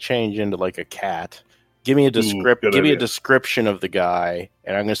plan. Let me change into like a cat. Give me a good idea. description of the guy,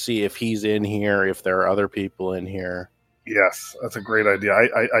 and I'm going to see if he's in here, if there are other people in here. Yes, that's a great idea.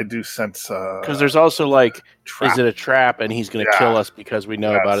 I do sense Because there's also like, trap. is it a trap and he's going to Yeah. kill us because we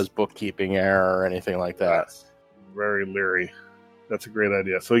know Yes. about his bookkeeping error or anything like that? That's very leery. That's a great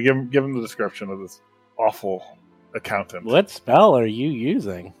idea. So you give him the description of this awful accountant. What spell are you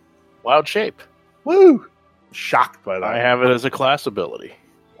using? Wild shape. Woo! Shocked by that. I have it as a class ability.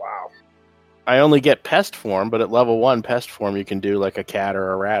 Wow. I only get pest form, but at level 1 pest form, you can do like a cat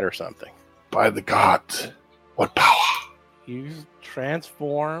or a rat or something. By the gods, what power? You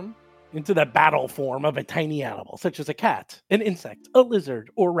transform into the battle form of a tiny animal, such as a cat, an insect, a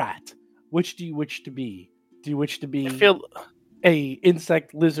lizard, or rat. Which do you wish to be? Do you wish to be I feel a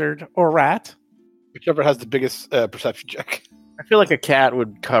insect, lizard, or rat? Whichever has the biggest perception check. like a cat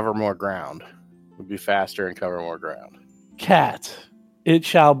would cover more ground. Would be faster and cover more ground. Cat, it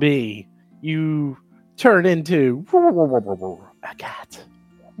shall be. You turn into a cat.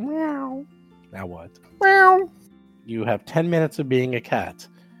 Meow. Now what? Meow. You have 10 minutes of being a cat.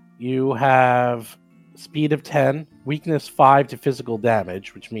 You have speed of 10, weakness 5 to physical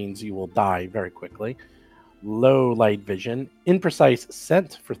damage, which means you will die very quickly. Low light vision, imprecise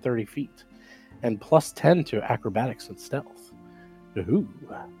scent for 30 feet, and plus 10 to acrobatics and stealth. Ooh.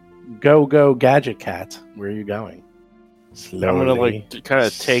 Go, gadget cat. Where are you going? Slowly. I'm gonna like kind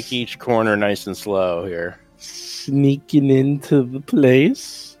of take each corner nice and slow here. Sneaking into the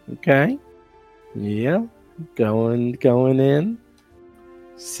place. Okay. Yeah. Going in.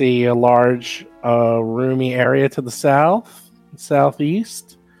 See a large, roomy area to the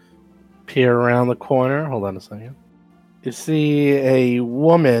southeast. Peer around the corner. Hold on a second. You see a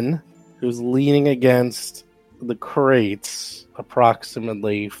woman who's leaning against the crates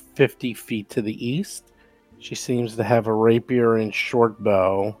approximately 50 feet to the east. She seems to have a rapier and short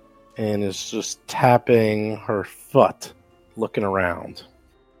bow and is just tapping her foot, looking around.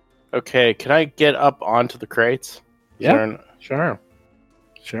 Okay, can I get up onto the crates? Yeah, sure.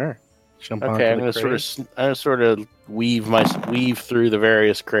 Jump onto Okay, I'm the gonna crates. sort of weave through the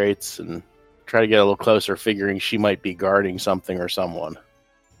various crates and try to get a little closer, figuring she might be guarding something or someone.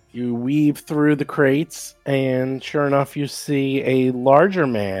 You weave through the crates, and sure enough, you see a larger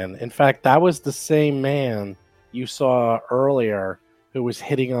man. In fact, that was the same man you saw earlier who was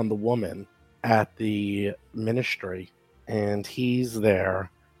hitting on the woman at the ministry. And he's there,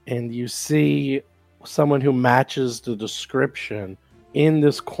 and you see someone who matches the description in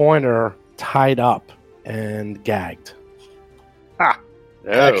this corner, tied up and gagged. Oh.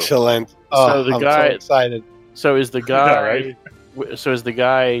 Excellent. So the I'm guy- so excited. So is the guy right? So is the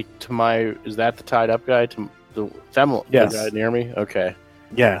guy to my? Is that the tied up guy to the Yes. the guy near me? Okay.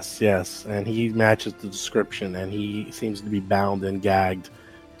 Yes, and he matches the description, and he seems to be bound and gagged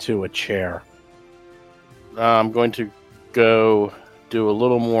to a chair. I'm going to go do a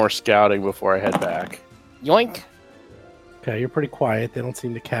little more scouting before I head back. Yoink. Okay, you're pretty quiet. They don't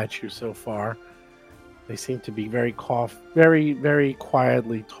seem to catch you so far. They seem to be very very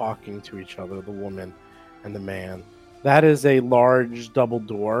quietly talking to each other, the woman and the man. That is a large double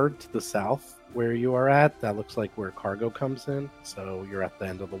door to the south where you are at. That looks like where cargo comes in. So you're at the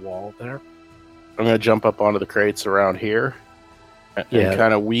end of the wall there. I'm going to jump up onto the crates around here and Yeah.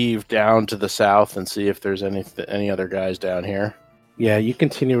 kind of weave down to the south and see if there's any other guys down here. Yeah, you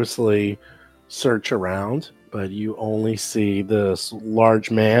continuously search around, but you only see this large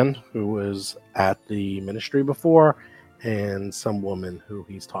man who was at the ministry before and some woman who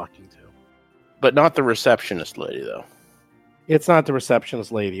he's talking to. But not the receptionist lady, though. It's not the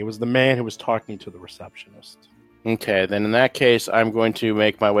receptionist lady. It was the man who was talking to the receptionist. Okay, then in that case, I'm going to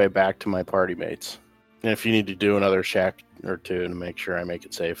make my way back to my party mates. And if you need to do another check or two to make sure I make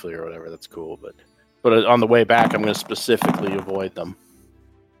it safely or whatever, that's cool. But on the way back, I'm going to specifically avoid them.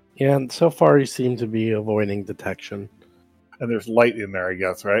 Yeah, and so far you seem to be avoiding detection. And there's light in there, I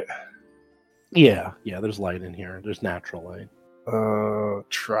guess, right? Yeah, there's light in here. There's natural light.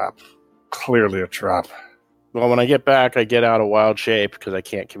 Trap. Clearly a trap. Well, when I get back, I get out of wild shape because I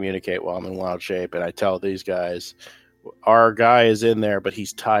can't communicate while I'm in wild shape, and I tell these guys, our guy is in there, but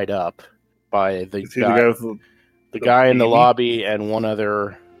he's tied up by the Is he guy, the guy with the guy in the beanie? lobby and one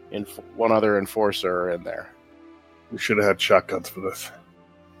other enforcer in there. We should have had shotguns for this.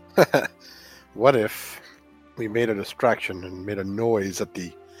 What if we made a distraction and made a noise at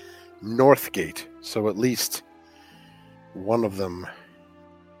the north gate, so at least one of them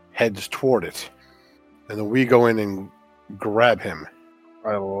heads toward it, and then we go in and grab him?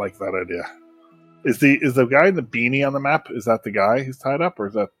 I like that idea. Is the guy in the beanie on the map? Is that the guy who's tied up, or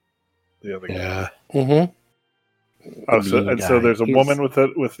is that the other guy? Mm-hmm. Oh, so there's a woman with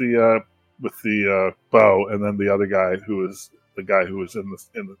the bow, and then the other guy who is the guy who was in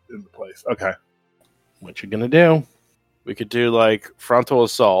the place. Okay. What you gonna do? We could do like frontal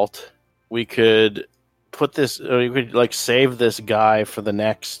assault. We could put this. We could like save this guy for the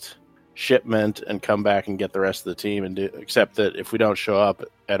next shipment and come back and get the rest of the team and do. Except that if we don't show up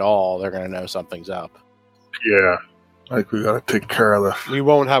at all, they're gonna know something's up. Yeah. Like we gotta take care of this. We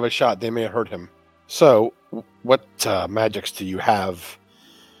won't have a shot. They may hurt him. So, what magics do you have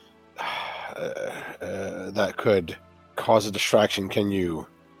that could cause a distraction? Can you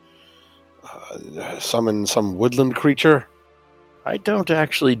summon some woodland creature? I don't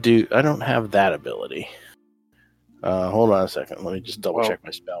have that ability. Hold on a second. Let me just double check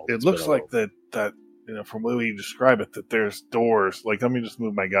my spell. It It's looks been a like little- that from the way you describe it, that there's doors. Like, let me just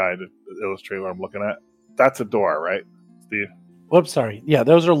move my guy to illustrate what I'm looking at. That's a door, right, Steve? Whoops, sorry. Yeah,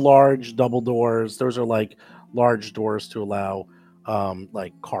 those are large double doors. Those are like large doors to allow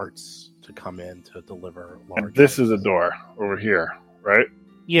like carts to come in to deliver large. And this is a door over here, right?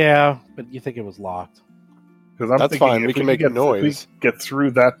 Yeah, but you think it was locked. Because I'm That's thinking fine, if we can make a if noise. we get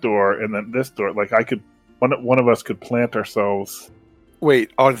through that door and then this door, like I could, one of us could plant ourselves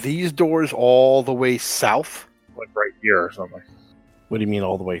Wait, are these doors all the way south? like right here or something. What do you mean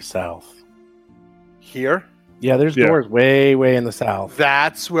all the way south? Here? Yeah, there's Yeah. doors way in the south.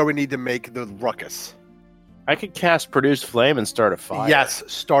 That's where we need to make the ruckus. I could cast produce flame and start a fire. Yes,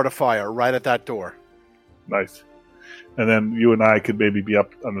 start a fire right at that door. Nice. And then you and I could maybe be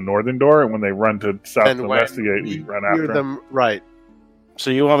up on the northern door, and when they run to south And to when investigate, we run after hear them. them. Right. So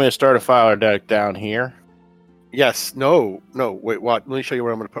you want me to start a fire deck down here? Yes. No. Wait. What? Let me show you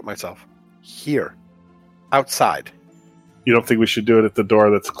where I'm going to put myself. Here. Outside. You don't think we should do it at the door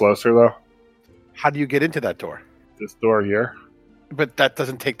that's closer, though? How do you get into that door? This door here? But that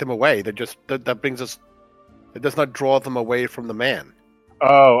doesn't take them away. That brings us. It does not draw them away from the man.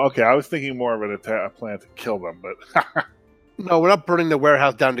 Oh, okay. I was thinking more of a plan to kill them, but No, we're not burning the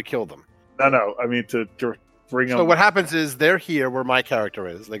warehouse down to kill them. no. I mean to bring them. So what happens is they're here where my character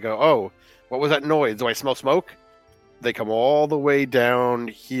is. They go, "Oh, what was that noise? Do I smell smoke?" They come all the way down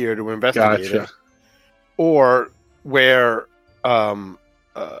here to investigate Gotcha. it, or where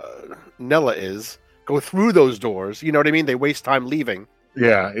Nella is. Go through those doors. You know what I mean? They waste time leaving.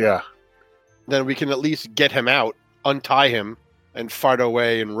 Yeah. Then we can at least get him out, untie him, and fart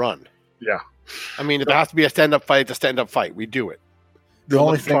away and run. Yeah. I mean, if it has to be a stand-up fight, it's a stand-up fight. We do it. The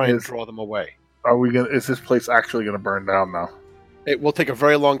only let's try thing and is, draw them away. are we gonna? Is this place actually gonna burn down now? It will take a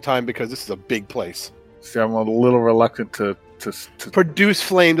very long time because this is a big place. See, I'm a little reluctant to Produce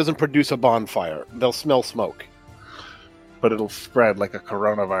flame doesn't produce a bonfire. They'll smell smoke. but it'll spread like a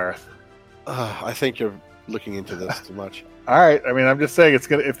coronavirus. I think you're looking into this too much. All right. I mean, I'm just saying it's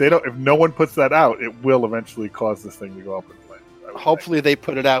gonna. If no one puts that out, it will eventually cause this thing to go up in flames. I would Hopefully they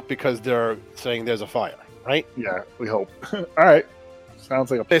put it out because they're saying there's a fire, right? think. Yeah, we hope. All right.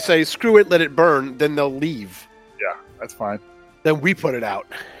 Sounds like a. They say, screw it, let it burn, then they'll leave. Yeah, that's fine. Then we put it out.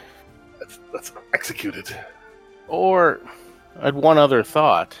 That's executed. Or I had one other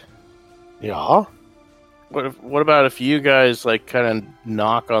thought. Yeah? What about if you guys like kind of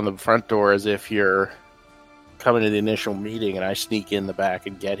knock on the front door as if you're coming to the initial meeting, and I sneak in the back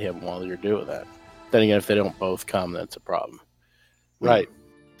and get him while you're doing that? Then again, if they don't both come, that's a problem. Right.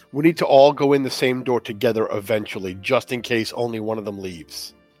 We need to all go in the same door together eventually, just in case only one of them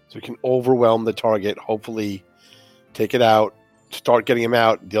leaves. So we can overwhelm the target, hopefully take it out, start getting him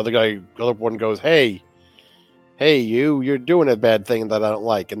out. The other one goes, hey, you're doing a bad thing that I don't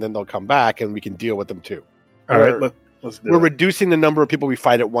like. And then they'll come back and we can deal with them too. All right. Let's do We're it. reducing the number of people we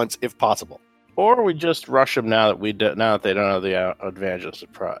fight at once if possible. Or we just rush them now that they don't have the advantage of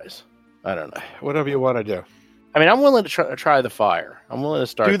surprise. I don't know. Whatever you want to do. I mean, I'm willing to try the fire. I'm willing to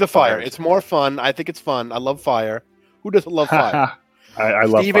start. Do the fire. fires. It's more fun. I think it's fun. I love fire. Who doesn't love fire? I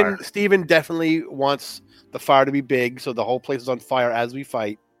love fire. Steven definitely wants the fire to be big, so the whole place is on fire as we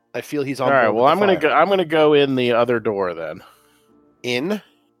fight. I feel he's on All board right. with Well, the I'm gonna fire. go. I'm gonna go in the other door then. In?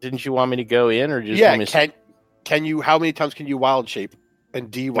 Didn't you want me to go in, or just Yeah, want me to can you, how many times can you wild shape and I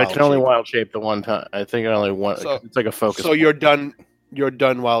de-wild can only shape? wild shape the one time. I think I only want. So- it's like a focus. So point. you're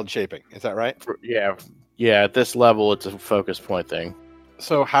done wild shaping, is that right? Yeah. At this level, it's a focus point thing.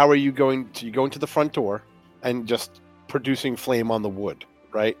 So how are you going to, you go into the front door and just producing flame on the wood,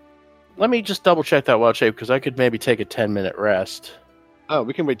 right? Let me just double check that wild shape because I could maybe take a 10-minute rest. Oh,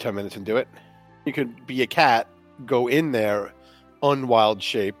 we can wait 10 minutes and do it. You could be a cat, go in there, unwild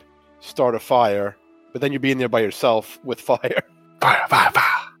shape, start a fire, but then you'd be in there by yourself with fire. Fire.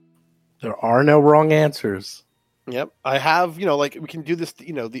 There are no wrong answers. Yep. I have, like we can do this,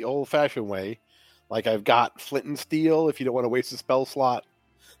 the old fashioned way. Like I've got flint and steel if you don't want to waste a spell slot.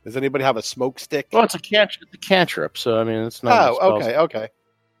 Does anybody have a smoke stick? Well, it's a cantrip, so I mean, it's not. Oh, okay.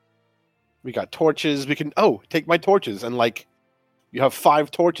 We got torches. We can take my torches and you have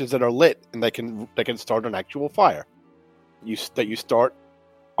 5 torches that are lit and they can start an actual fire. You start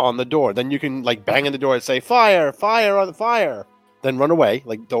on the door. Then you can bang on the door and say fire on the fire. Then run away,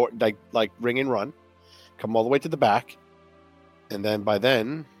 ring and run. Come all the way to the back. And then by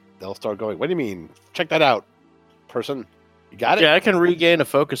then they'll start going, what do you mean? Check that out, person. You got it? Yeah, I can regain a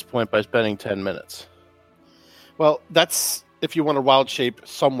focus point by spending 10 minutes. Well, that's if you want to wild shape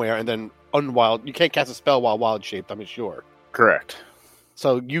somewhere and then unwild. You can't cast a spell while wild shaped, I'm sure. Correct.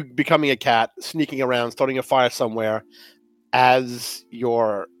 So you becoming a cat, sneaking around, starting a fire somewhere as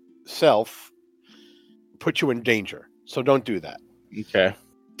yourself puts you in danger. So don't do that. Okay.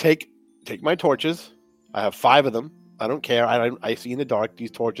 Take my torches. I have 5 of them. I don't care. I see in the dark.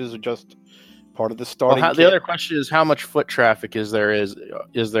 These torches are just part of the starting. The other question is, how much foot traffic is there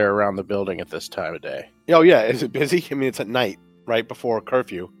around the building at this time of day? Oh yeah, is it busy? I mean, it's at night, right before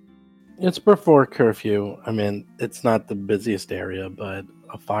curfew. It's before curfew. I mean, it's not the busiest area, but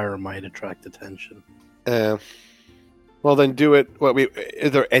a fire might attract attention. Well, then do it.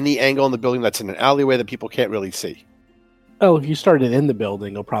 Is there any angle in the building that's in an alleyway that people can't really see? Oh, if you started in the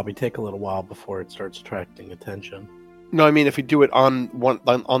building, it'll probably take a little while before it starts attracting attention. No, I mean if you do it on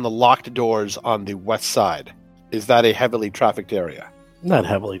the locked doors on the west side, is that a heavily trafficked area? Not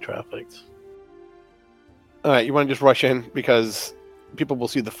heavily trafficked. All right, you want to just rush in because people will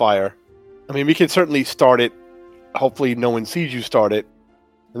see the fire. I mean, we can certainly start it. Hopefully, no one sees you start it,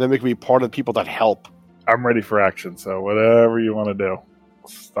 and then we can be part of the people that help. I'm ready for action, so whatever you want to do.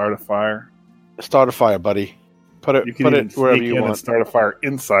 Start a fire. Start a fire, buddy. Put You it can even wherever sneak you in want. and start a fire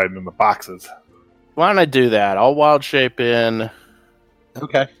inside in the boxes. Why don't I do that? I'll wild shape in.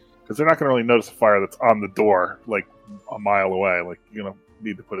 Okay. Because they're not going to really notice a fire that's on the door, a mile away. You're going to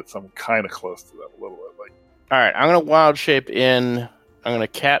need to put it some kind of close to them a little bit. All right, I'm going to wild shape in. I'm going to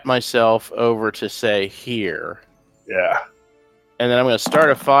cat myself over to, say, here. Yeah. And then I'm going to start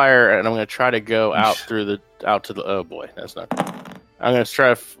a fire, and I'm going to try to go out to the. Oh boy, that's not. I'm going to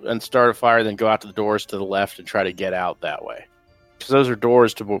try and start a fire, then go out to the doors to the left and try to get out that way. Because those are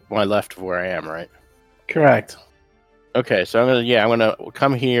doors to my left of where I am, right? Correct. Okay, so I'm gonna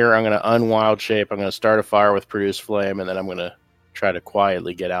come here. I'm gonna unwild shape. I'm gonna start a fire with produce flame, and then I'm gonna try to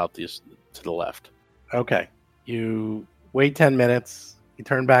quietly get out these to the left. Okay. You Wait 10 minutes. You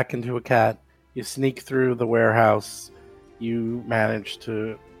turn back into a cat. You sneak through the warehouse. You manage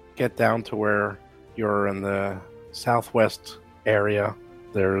to get down to where you're in the southwest area.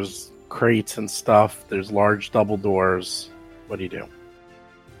 There's crates and stuff. There's large double doors. What do you do?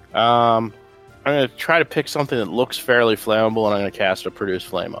 I'm going to try to pick something that looks fairly flammable, and I'm going to cast a Produce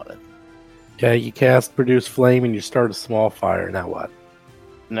Flame on it. Okay, you cast Produce Flame and you start a small fire. Now what?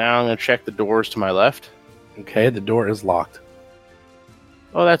 Now I'm going to check the doors to my left. Okay, the door is locked.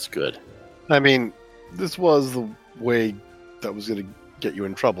 Oh, that's good. I mean, this was the way that was going to get you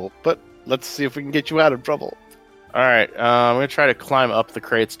in trouble, but let's see if we can get you out of trouble. All right, I'm going to try to climb up the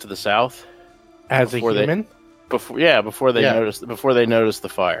crates to the south. As a human? Before they notice the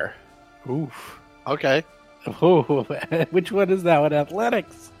fire. Oof. Okay. Ooh, which one is that one?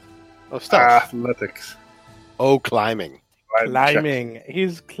 Athletics. Oh, stealth. Athletics. Oh, climbing. Climbing.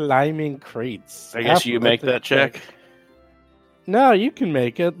 He's climbing crates. I guess you make that check. No, you can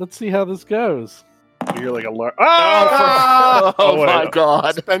make it. Let's see how this goes. You're like a large. Oh my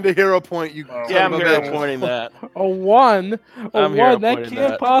god. Spend a hero point. You. Yeah, I'm hero pointing that. A 1. I'm hero That pointing can't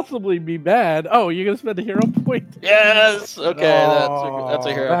that. possibly be bad. Oh, you're going to spend a hero point? Yes. Okay, that's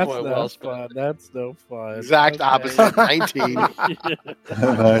a hero that's point. no Well fun. spent. That's no fun. Exact Okay. opposite. 19.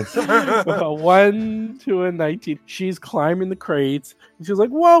 Nice. A 1 to a 19. She's climbing the crates. And she's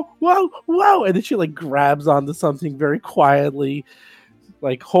like, whoa, whoa, whoa. And then she like grabs onto something very quietly,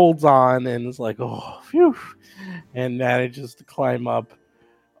 like holds on and is like, oh, phew. And manages to climb up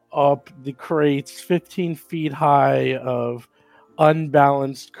the crates, 15 feet high of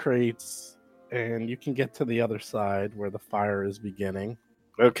unbalanced crates. And you can get to the other side where the fire is beginning.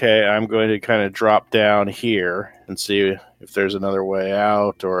 Okay, I'm going to kind of drop down here and see if there's another way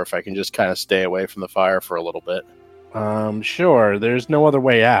out, or if I can just kind of stay away from the fire for a little bit. Sure. There's no other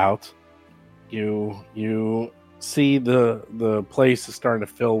way out. You see the place is starting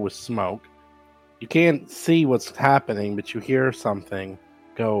to fill with smoke. You can't see what's happening, but you hear something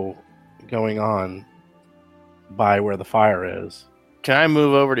going on by where the fire is. Can I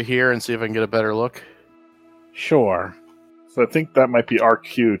move over to here and see if I can get a better look? Sure. So I think that might be our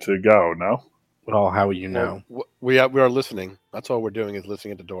cue to go. No. Well, how will you know? We are listening. That's all we're doing is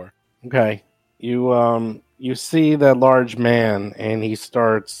listening at the door. Okay. You see that large man, and he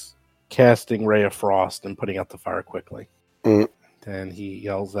starts casting Ray of Frost and putting out the fire quickly. Mm. Then he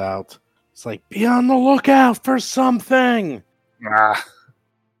yells out, it's like, be on the lookout for something!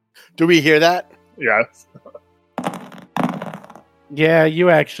 Do we hear that? Yes. Yeah, you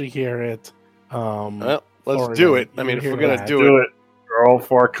actually hear it. Well, let's Or do you- it. I mean, you if hear we're gonna that. do it, Roll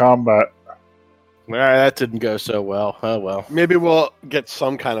for combat. All right, that didn't go so well. Oh well. maybe we'll get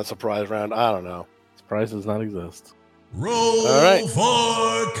some kind of surprise round. I don't know. Surprise does not exist. Roll All right.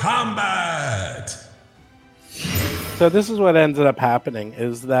 for combat. So this is what ended up happening,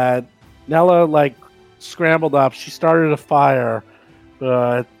 is that Nella, like, scrambled up. She started a fire,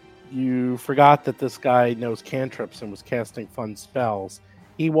 but you forgot that this guy knows cantrips and was casting fun spells.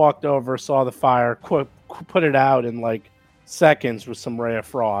 He walked over, saw the fire, put it out in, like, seconds with some Ray of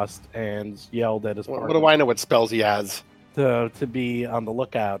Frost, and yelled at his What partner do I know what spells he has? to be on the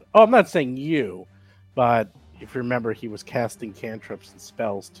lookout. Oh, I'm not saying you, but if you remember, he was casting cantrips and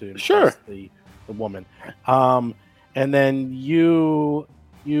spells to impress Sure. the woman. And then you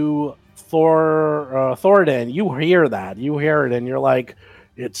Thoradin, you hear that. You hear it, and you're like,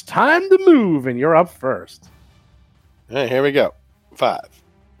 it's time to move, and you're up first. All right, here we go. 5.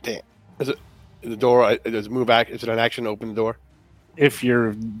 Damn. Is the door? Does it move back? Is it an action to open the door? If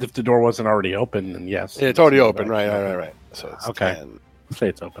the door wasn't already open, then yes. It's already open. Right. So it's Okay. 10. Say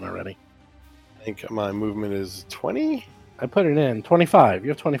it's open already. I think my movement is 20. I put it in 25. You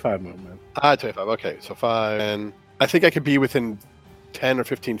have 25 movement. 25. Okay, so 5. And I think I could be within 10 or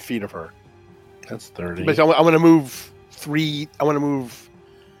 15 feet of her. That's 30. But I want to move 3. I want to move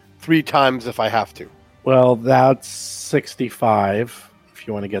 3 times if I have to. Well, that's 65. If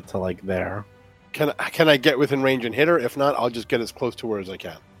you want to get to like there. Can I get within range and hit her? If not, I'll just get as close to her as I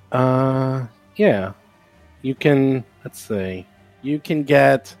can. Yeah. You can, let's see. You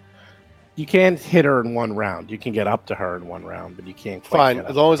can't hit her in one round. You can get up to her in one round, but you can't quite Fine, get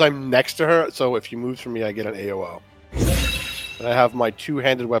as up. long as I'm next to her. So if she moves from me, I get an AOO. And I have my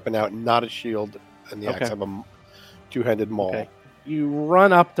 2-handed weapon out, not a shield, and the axe. Okay. I have a 2-handed maul. Okay. You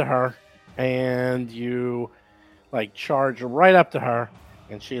run up to her, and you like charge right up to her,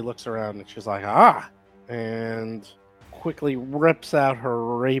 and she looks around and she's like, and quickly rips out her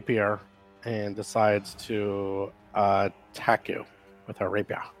rapier and decides to attack you with her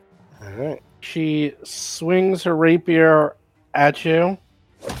rapier. All right. She swings her rapier at you,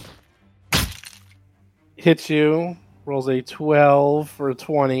 hits you rolls a 12 for a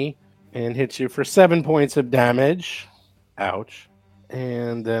 20 and hits you for 7 points of damage. Ouch.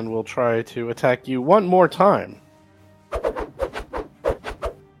 And then we'll try to attack you one more time.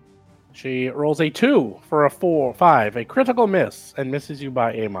 She rolls a 2 for a 5, a critical miss, and misses you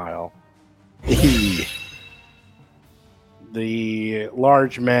by a mile. The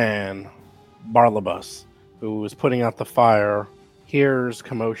large man, Barlabas, who was putting out the fire, hears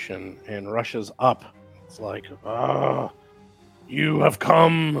commotion and rushes up. It's like, you have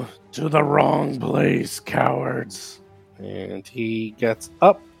come to the wrong place, cowards. And he gets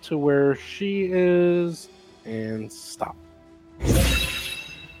up to where she is and stop.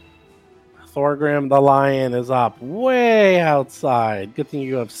 Thorgrim the lion is up way outside. Good thing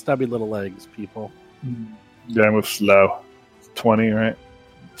you have stubby little legs, people. Yeah, I move slow. It's 20, right?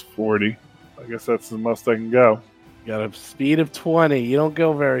 It's 40. I guess that's the most I can go. You got a speed of 20. You don't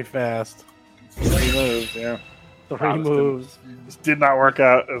go very fast. 3 moves, yeah. 3 moves. This did not work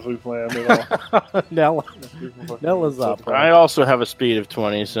out as we planned at all. Nella's up. I also have a speed of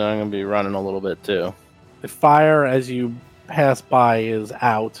 20, so I'm going to be running a little bit too. The fire as you pass by is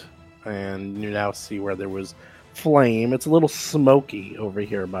out, and you now see where there was flame. It's a little smoky over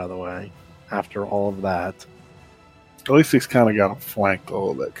here, by the way, after all of that. At least he's kind of got him flanked a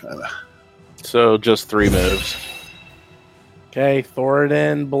little bit, kind of. So just 3 moves. Okay,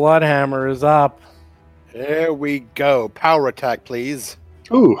 Thoradin Bloodhammer is up. There we go. Power attack, please.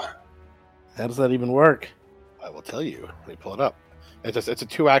 Ooh. How does that even work? I will tell you. Let me pull it up. It's a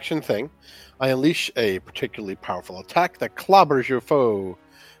 2-action thing. I unleash a particularly powerful attack that clobbers your foe,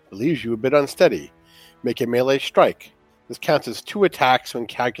 leaves you a bit unsteady. Make a melee strike. This counts as 2 attacks when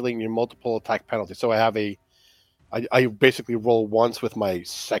calculating your multiple attack penalty. So I basically roll once with my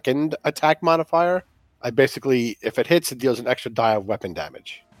second attack modifier. If it hits, it deals an extra die of weapon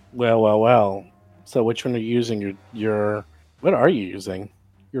damage. Well. So which one are you using? Your what are you using?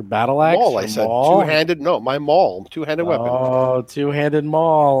 Your battle axe? Maul, I said. Maul? Two-handed. No, my maul. Two-handed weapon. Oh, two-handed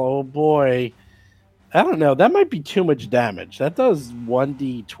maul. Oh boy. I don't know. That might be too much damage. That does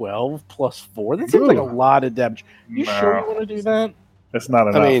 1d12 plus 4. That seems like a lot of damage. You sure you want to do that? It's not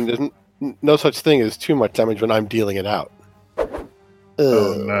enough. I mean, there's no such thing as too much damage when I'm dealing it out.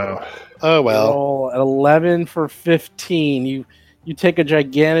 Oh, no. Oh, well. Roll an 11 for 15. You take a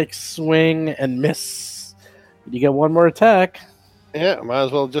gigantic swing and miss. You get one more attack. Yeah, might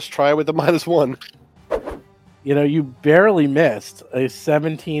as well just try with the -1. You know, you barely missed. A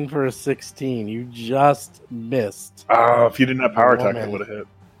 17 for a 16. You just missed. Oh, if you didn't have power attack, it would have hit.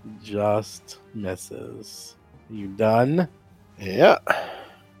 Just misses. You done? Yeah.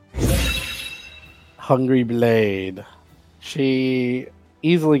 Hungry Blade. She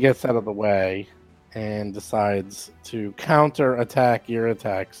easily gets out of the way and decides to counter attack your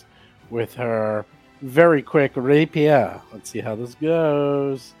attacks with her very quick rapier. Let's see how this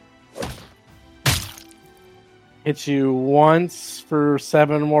goes. Hits you once for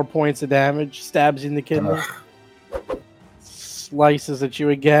 7 more points of damage, stabs you in the kidney, slices at you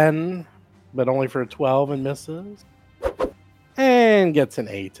again, but only for a 12 and misses, and gets an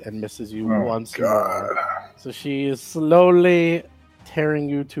 8 and misses you once more. So she is slowly tearing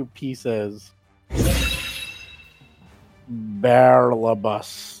you to pieces.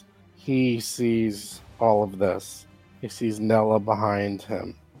 Barlabas. He sees all of this. He sees Nella behind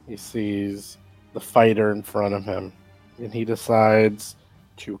him. He sees the fighter in front of him. And he decides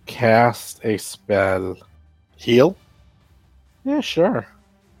to cast a spell. Heal? Yeah, sure.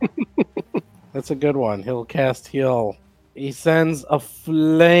 That's a good one. He'll cast heal. He sends a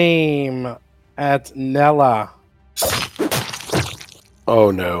flame at Nella.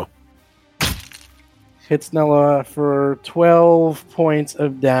 Oh, no. Hits Nella for 12 points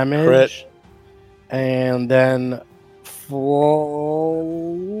of damage. Crit. And then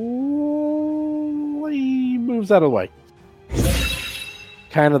he moves out of the way.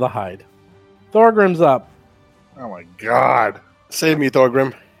 Kind of the hide. Thorgrim's up. Oh my god. Save me,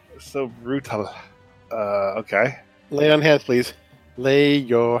 Thorgrim. It's so brutal. Okay. Lay on hands, please. Lay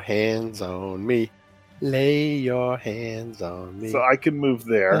your hands on me. Lay your hands on me. So I can move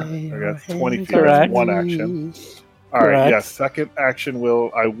there. I got 20 feet. Correct. One action. All right. Correct. Yes. Second action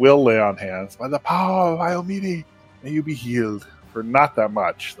I will lay on hands. By the power of Iomini, may you be healed for not that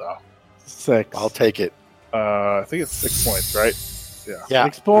much though. 6. I'll take it. I think it's 6 points, right? Yeah. Yeah.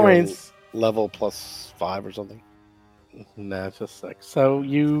 6 points. Level +5 or something. No, it's just 6. So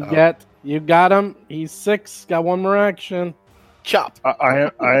you got him. He's 6. Got one more action. Chop. I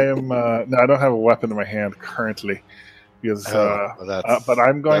am. No, I don't have a weapon in my hand currently because. But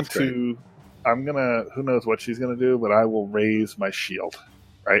I'm going to. I'm gonna. Who knows what she's gonna do? But I will raise my shield.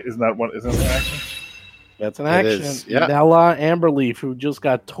 Right? Isn't that an action? That's an It action. is, yeah. Nella Amberleaf, who just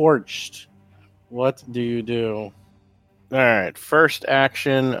got torched. What do you do? All right. First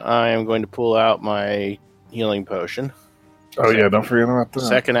action, I am going to pull out my healing potion. Oh yeah, don't forget about that.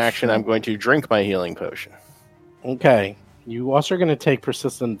 Second action, I'm going to drink my healing potion. Okay. You also are going to take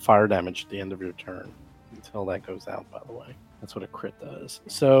persistent fire damage at the end of your turn. Until that goes out, by the way. That's what a crit does.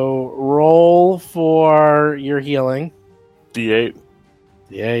 So roll for your healing. D8.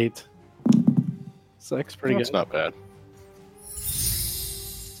 D8. 6, pretty That's good. not bad.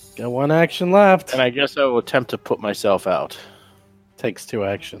 Got one action left. And I guess I will attempt to put myself out. Takes 2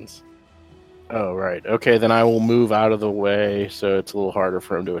 actions. Oh, right. Okay, then I will move out of the way so it's a little harder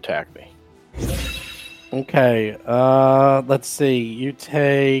for him to attack me. Okay, let's see. You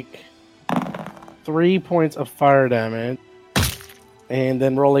take 3 points of fire damage, and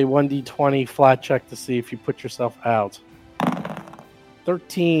then roll a 1d20 flat check to see if you put yourself out.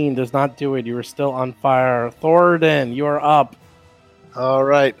 13 does not do it. You are still on fire. Thoradin, you are up. All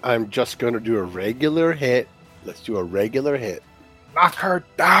right, I'm just going to do a regular hit. Let's do a regular hit. Knock her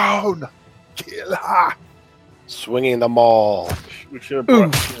down. Kill her. Swinging the maul. We should have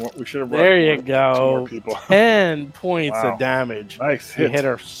brought. We should have brought. There you two go. more people. 10 points Wow. of damage. Nice You hit. hit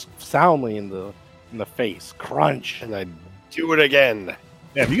her soundly in the face. Crunch. And I do it again.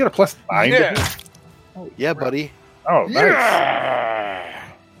 Yeah, you got a +9. Yeah. to hit? Yeah, buddy. Oh, nice.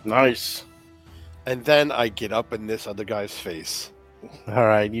 Nice. And then I get up in this other guy's face. All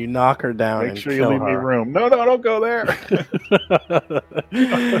right, you knock her down Make and sure you kill leave me her. room. No, don't go there.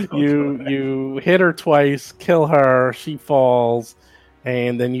 you hit her twice, kill her, she falls,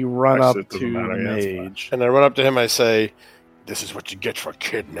 and then you run up Actually, it to doesn't matter, the yeah, it's fine. mage. And I run up to him. I say, "This is what you get for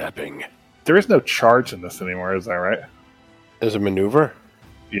kidnapping." There is no charge in this anymore, is that right? There's a maneuver.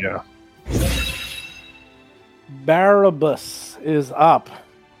 Yeah. Barabbas is up,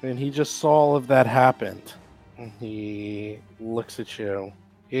 and he just saw all of that happened. He looks at you.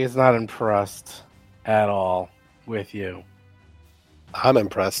 He is not impressed at all with you. I'm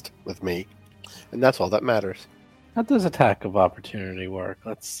impressed with me, and that's all that matters. How does attack of opportunity work?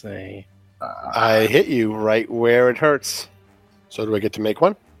 Let's see. I hit you right where it hurts. So do I get to make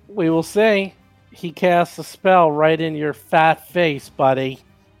one? We will see. He casts a spell right in your fat face, buddy.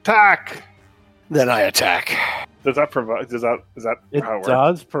 Attack. Then I attack. Does that provide? Is that It how it works?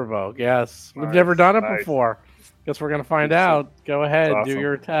 does provoke, yes. We've Nice, never done it nice. before. Guess we're going to find That's out. Go ahead, do awesome.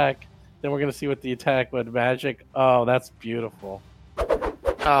 your attack. Then we're going to see what the attack with magic. Oh, that's beautiful.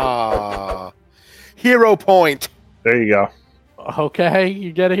 Ah, hero point. There you go. Okay,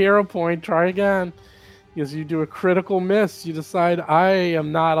 you get a hero point. Try again. Because you do a critical miss. You decide, I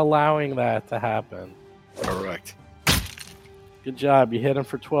am not allowing that to happen. Correct. Good job. You hit him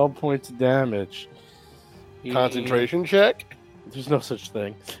for 12 points of damage. Concentration check. There's no such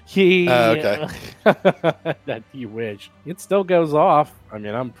thing. He. Okay. That you wish. It still goes off. I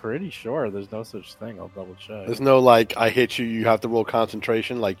mean, I'm pretty sure there's no such thing. I'll double check. There's no like I hit you. You have to roll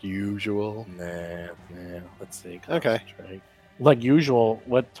concentration like usual. Nah. Let's see. Okay. Concentrate. Like usual.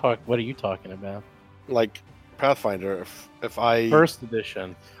 What are you talking about? Like Pathfinder. If I First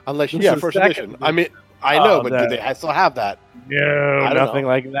edition. unless This yeah is first second edition. I mean I know, Oh, but that- do they still have that? No, I don't nothing know.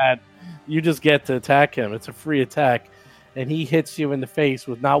 like that. You just get to attack him. It's a free attack. And he hits you in the face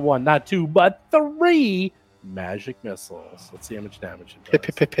with not 1, not 2, but 3 magic missiles. Let's see how much damage it Pip,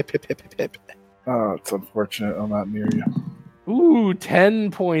 does. pip, pip, pip, pip, pip, pip. Oh, it's unfortunate I'm not near you. Ooh, 10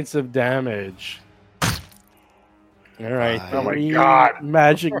 points of damage. All right. Oh my 3 God.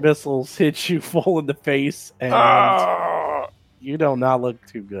 magic missiles hit you full in the face, and Oh! you do not look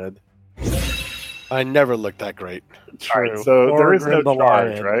too good. I never looked that great. All right, so there is no Thorgrim the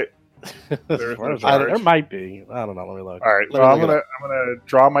charge, Lion. right? There is no I don't- charge. There might be. I don't know. Let me look. All right, Let well, me I'm look gonna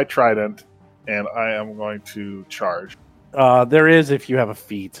draw my trident, and I am going to charge. There is if you have a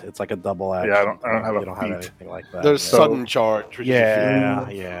feat. It's like a double action. Yeah, I don't have a You don't have feat. anything like that. There's yeah. So- sudden charge. which is a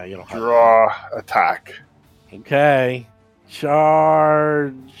Yeah, you don't have Draw, attack. Okay.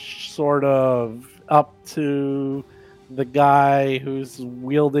 Charge, sort of, up to the guy who's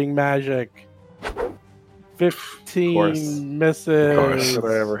wielding magic. 15 course. misses. Should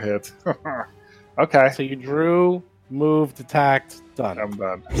I ever hit? Okay, So you drew, moved, attacked, done. I'm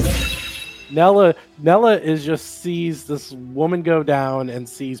done. Nella is just sees this woman go down and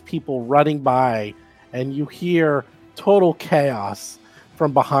sees people running by, and you hear total chaos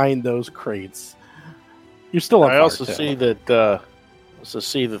from behind those crates. You're still on I fire, also too. see that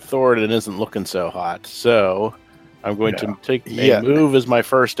Thoradin isn't looking so hot, so I'm going to take a Yeah. move as my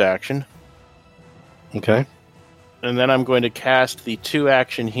first action, Okay. and then I'm going to cast the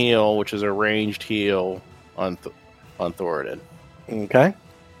 2-action heal, which is a ranged heal on Thoradin. Okay.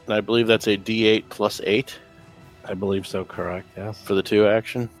 And I believe that's a D8 plus 8 I believe so, correct, yes. for the 2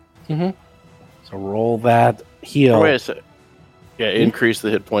 action. So roll that heal. Oh, wait a sec. Yeah, increase the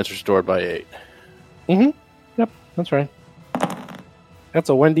hit points restored by 8. Yep, that's right. That's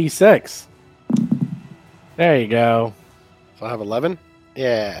a 1d6. There you go. So I have 11?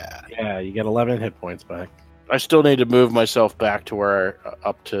 Yeah. Yeah, you get 11 hit points back. I still need to move myself back to where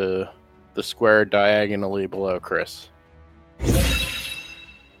up to the square diagonally below Chris.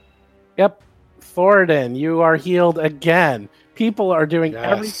 Yep. Thoradin, you are healed again. People are doing Yes.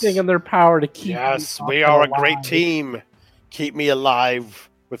 everything in their power to keep Yes, you we up are a and great alive. team. Keep me alive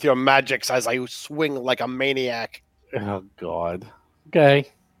with your magics as I swing like a maniac. Oh, God. Okay.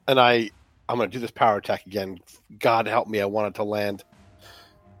 And I'm going to do this power attack again. God help me, I want it to land.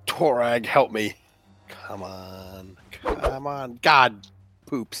 Torag, help me. Come on. Come on. God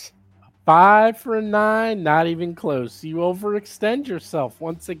poops. 5 for a 9, not even close. You overextend yourself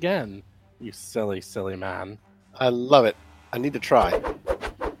once again. You silly, silly man. I love it. I need to try.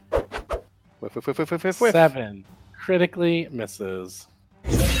 Whiff, whiff, whiff, whiff, whiff, whiff. 7. Critically misses.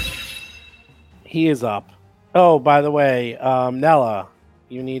 He is up. Oh, by the way, Nella,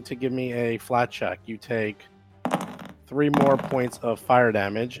 you need to give me a flat check. You take 3 more points of fire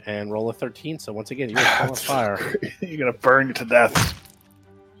damage and roll a 13. So once again, you are still on fire. You're gonna burn you to death.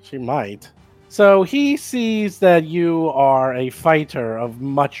 She might. So he sees that you are a fighter of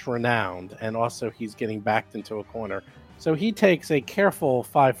much renown, and also he's getting backed into a corner. So he takes a careful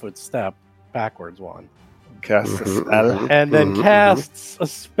 5-foot step backwards one, Cast a spell. and then casts a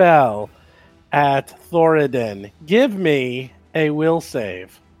spell at Thoradin. Give me a will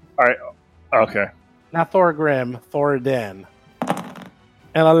save. Okay. Not Thorgrim, Thoradin.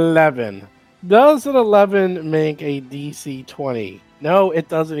 An 11. Does an 11 make a DC 20? No, it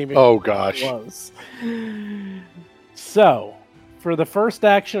doesn't even. Oh, gosh. It was. So, for the first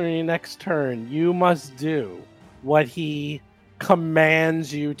action on your next turn, you must do what he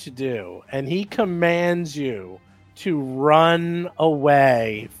commands you to do. And he commands you to run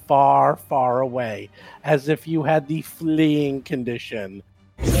away, far, far away, as if you had the fleeing condition.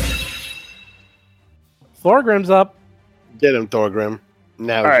 Thorgrim's up. Get him, Thorgrim.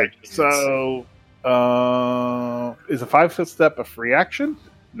 Now. All right. So, is a 5-foot step a free action?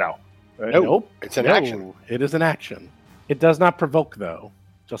 No. Right? Nope. Nope. It's an No, action. It is an action. It does not provoke, though,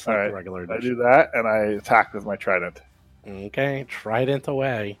 just like All right. the regular I edition. do that, and I attack with my trident. Okay, trident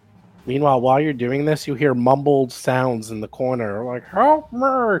away. Meanwhile, while you're doing this, you hear mumbled sounds in the corner, like, help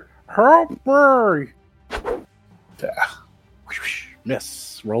me! Help me!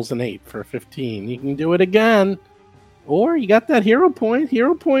 Miss. Rolls an 8 for 15. You can do it again. Or you got that hero point.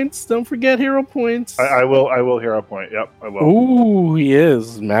 Hero points. Don't forget hero points. I will hero point. Yep, I will. Ooh, he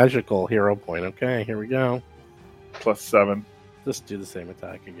is. Magical hero point. Okay, here we go. +7. Just do the same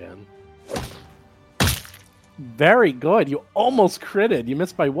attack again. Very good. You almost critted. You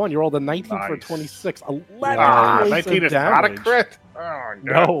missed by 1. You rolled a 19 for Nice. 26. 11 points 19 of is not a damage. crit. Oh, God.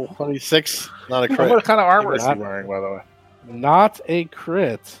 No, 26. Not a What crit. kind of armor is he Not- wearing, by the way? not a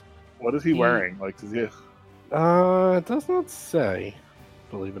crit. What is he wearing? Like, is he? It does not say,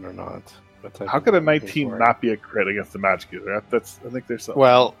 believe it or not. what type How of could a weapon he's 19 wearing. not be a crit against the magic user? That's. I think there's something.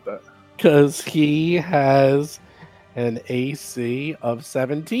 Well, with that. Because he has an AC of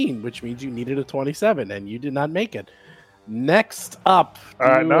 17, which means you needed a 27, and you did not make it. Next up, All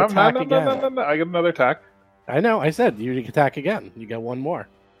right, you no, attack no, again. no. I get another attack. I know, I said you attack again. You get one more.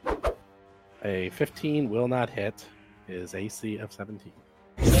 A 15 will not hit. His AC of 17.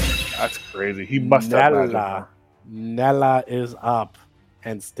 That's crazy. He must have magic. Nella. Nella is up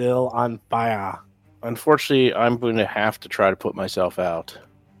and still on fire. Unfortunately, I'm going to have to try to put myself out.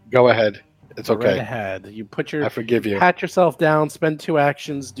 go ahead. It's Right okay. ahead. You put your I forgive you. pat yourself down, spend 2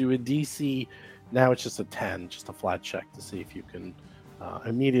 actions, do a DC. Now it's just a 10, just a flat check to see if you can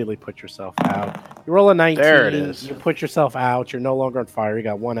immediately put yourself out. You roll a 19. There it is. You put yourself out. You're no longer on fire. You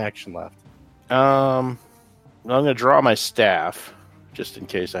got 1 action left. I'm going to draw my staff, just in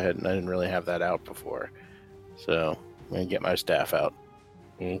case I didn't really have that out before. So I'm going to get my staff out.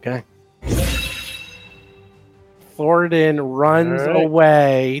 Okay. Thoradin runs All right.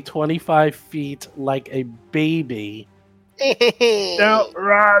 away 25 feet like a baby. Don't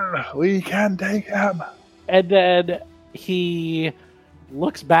run. We can take him. And then he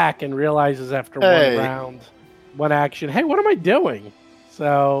looks back and realizes after Hey. one round, 1 action, hey, what am I doing?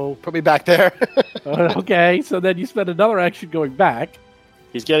 So, Put me back there. okay, so then you spend another action going back.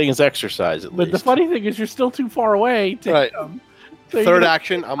 He's getting his exercise at But least. the funny thing is, you're still too far away to Right. him. So you're Third gonna-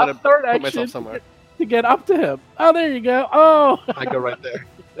 action. I'm a gonna third put action myself somewhere. to get up to him. Oh, there you go. Oh, I go right there.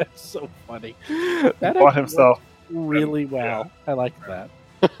 that's so funny. He That bought actually himself. worked really well. I like that.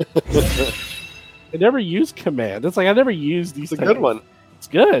 I never used command. It's like I never used these. It's a good one. It's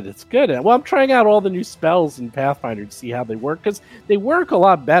good. It's good. Well, I'm trying out all the new spells in Pathfinder to see how they work because they work a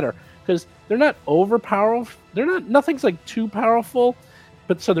lot better because they're not overpowerful. Nothing's like too powerful,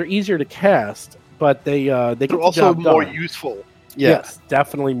 but so they're easier to cast. But they get They're the also job more done. useful. Yes,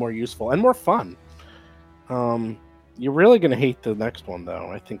 definitely more useful and more fun. You're really gonna hate the next one though.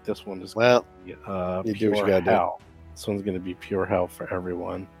 I think this one is Well, you you do what you gotta do. hell. This one's gonna be pure hell for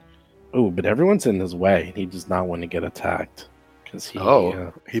everyone. Oh, but everyone's in his way. He does not want to get attacked because he.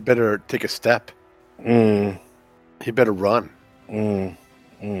 He better take a step. Mm, He better run. mm,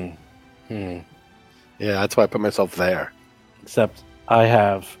 mm. Yeah, that's why I put myself there. Except I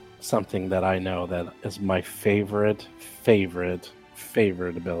have something that I know that is my favorite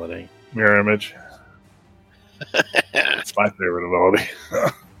ability. Mirror image. It's my favorite ability.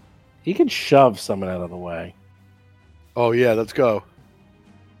 He can shove someone out of the way. Oh yeah, let's go.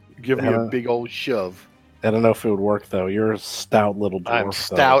 Give me a Uh, big old shove. I don't know if it would work though. You're a stout little dwarf. I'm though.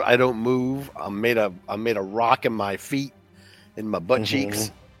 stout. I don't move. I'm made of rock in my feet, in my butt Mhm.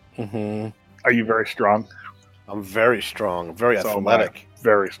 cheeks. Mm-hmm. Are you very strong? I'm very strong, very So am I. athletic.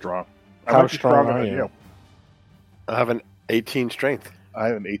 Very strong. I How might be strong stronger are than you? I have an 18 strength. I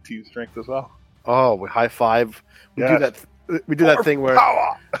have an 18 strength as well. Oh, we high five. We Yeah. do that. We do that thing where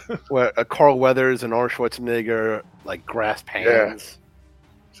Power! Carl Weathers and Arnold Schwarzenegger like grasp hands.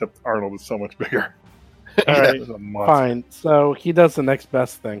 Except Arnold is so much bigger. All right, He's a monster. fine. So he does the next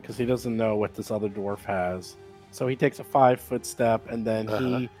best thing because he doesn't know what this other dwarf has. So he takes a 5-foot step and then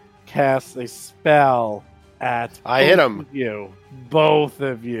he casts a spell at. I hit both him. of you. Both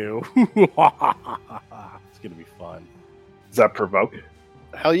of you. It's gonna be fun. Does that provoke?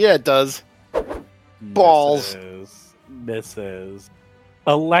 Hell yeah, it does. Balls. Misses.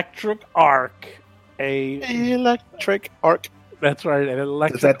 Electric arc. Electric arc. That's right. An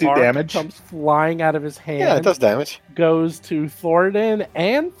electric that do arc damage? comes flying out of his hand. Yeah, it does damage. Goes to Thornton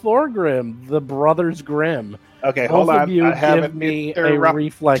and Thorgrim, the brothers Grimm. Okay, Both hold on. of you I have give an me a interrupt.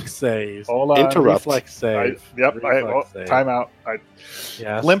 reflex save. Hold on. Interrupt. Reflex save. Reflex save. Time out.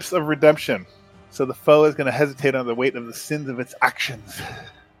 Yes. Glimpse of redemption. So the foe is going to hesitate under the weight of the sins of its actions.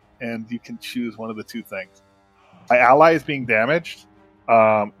 And you can choose one of the two things. My ally is being damaged.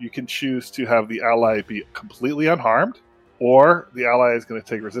 You can choose to have the ally be completely unharmed, or the ally is going to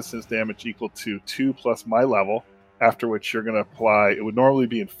take resistance damage equal to 2 plus my level, after which you're going to apply. It would normally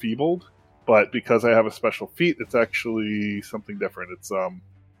be enfeebled, but because I have a special feat, it's actually something different. It's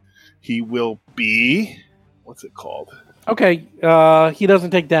he will be, what's it called? Okay. He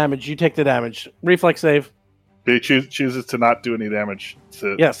doesn't take damage. You take the damage. Reflex save. He chooses to not do any damage.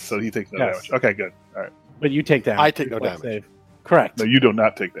 Yes. So he takes no Yes. damage. Okay, good. All right. But you take damage. I take no Reflex damage. Save. Correct. No, you do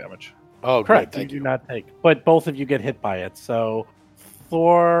not take damage. Oh, Correct. Great, thank you you. do not take. But both of you get hit by it. So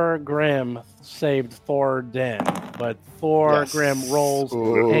Thorgrim saved Thorden, but Thorgrim Yes. rolls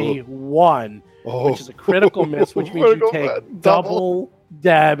Ooh. a 1, Oh. which is a critical miss, which means you take double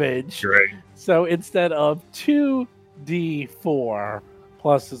damage. Great. So instead of 2d4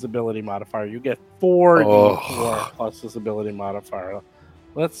 plus his ability modifier, you get 4d4 plus his ability modifier.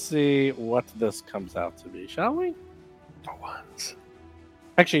 Let's see what this comes out to be, shall we? For once.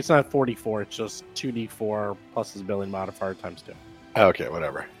 Actually, it's not 44, it's just 2d4 plus his ability modifier times 2. Okay,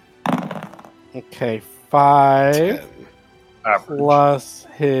 whatever. Okay, 5 10. Average. plus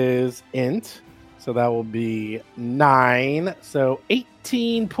his int. So that will be 9. So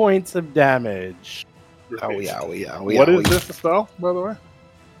 18 points of damage. Owie, owie, owie, What is owie. this spell, by the way?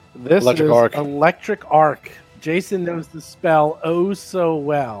 This Electric is arc. Electric Arc. Jason knows the spell oh so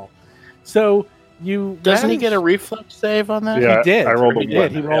well. So you Doesn't he get a managed- reflex save on that? Yeah, He did. I rolled a He did. one.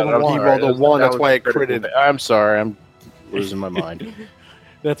 He rolled a that was- one. He rolled a 1, that's why it critical critted. I'm sorry, I'm losing my mind.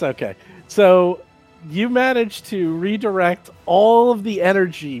 That's okay. So you managed to redirect all of the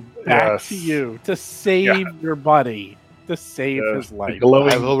energy back Yes. to you to save your buddy, to save Yes, his the life.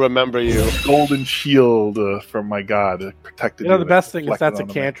 glowing I will remember you. golden shield from my god. It protected You know, the It best thing is reflected that's a on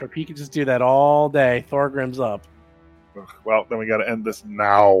the cantrip. He can just do that all day. Thorgrim's up. man. Well, then we got to end this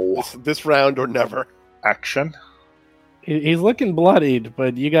now. This round or never. Action. He's looking bloodied,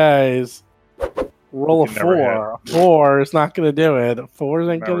 but you guys roll a You can never 4. 4 is not going to do it. 4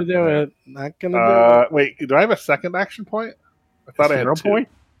 ain't Never going to do gonna it. Not going to do it. Wait, do I have a second action point? I thought I had Hero 2. point?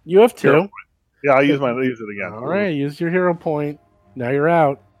 You have 2. Hero Yeah, I'll use it again. All right, use your hero point. Now you're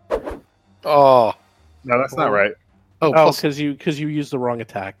out. Oh. No, that's not right. Oh, Oh, plus, because you used the wrong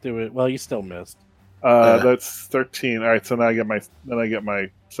attack. Do it. Well, you still missed. That's 13. All right, so now I get my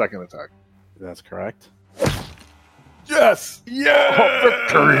second attack. That's correct. Yes! Yeah! Oh,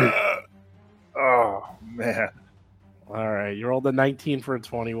 victory! Oh, man. All right, you rolled a 19 for a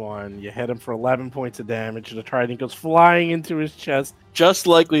 21. You hit him for 11 points of damage. The trident goes flying into his chest. Just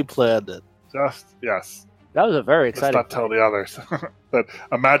like we planned it. Yes. That was a very Let's exciting. not tell the others that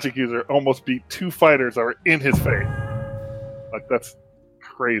a magic user almost beat 2 fighters that were in his fate. Like, that's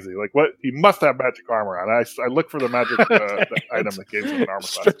crazy. Like, what? He must have magic armor on. I look for the magic the item that gives him an armor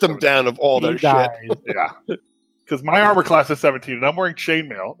class. Strip them down of all their He shit. died. Yeah. Because my armor class is 17, and I'm wearing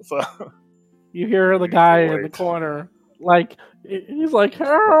chainmail. So You hear the guy in the Wait. corner, like, he's like,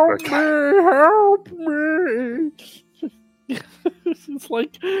 help me, help me. It's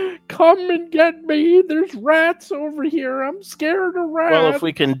like, come and get me. There's rats over here. I'm scared of rats. Well, if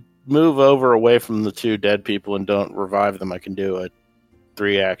we can move over away from the 2 dead people and don't revive them, I can do a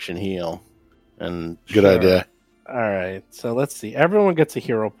 3-action heal. And Good idea. All right, so let's see. Everyone gets a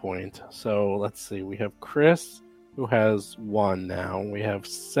hero point. So let's see. We have Chris, who has 1 now. We have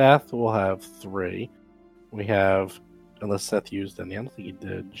Seth, who will have 3. We have, unless Seth used any. I don't think he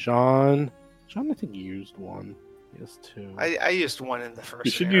did. John, I think he used 1. He has 2. I used 1 in the first.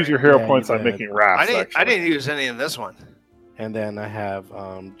 you should area. use your hero Yeah, points you on did. making rafts. I didn't use any in this one. And then I have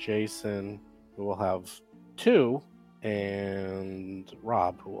Jason, who will have 2, and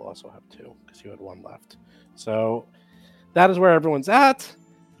Rob, who will also have 2, because you had 1 left. So that is where everyone's at.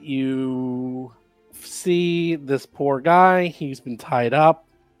 You see this poor guy. He's been tied up,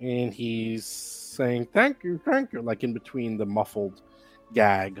 and he's saying, thank you, like in between the muffled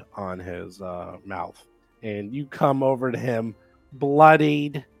gag on his mouth. And you come over to him,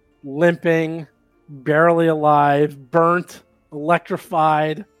 bloodied, limping, barely alive, burnt,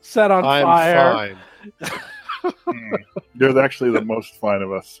 electrified, set on I'm fire. fine. You're actually the most fine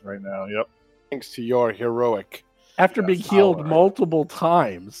of us right now. Yep. Thanks to your heroic. After being healed power. multiple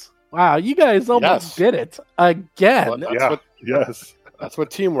times. Wow, you guys almost Yes. did it again. Well, that's Yeah. what Yes. that's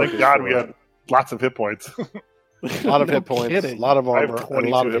what teamwork Thank is. God for. we had lots of hit points. a lot of No hit points, kidding. a lot of I have armor, and a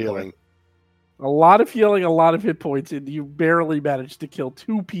 22 lot of hit healing. A lot of healing, a lot of hit points, and you barely managed to kill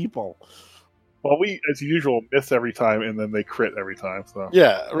 2 people. Well, we, as usual, miss every time, and then they crit every time. So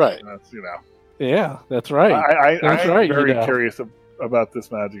Yeah, right. that's, Yeah, that's right. That's I'm right, you very know. curious about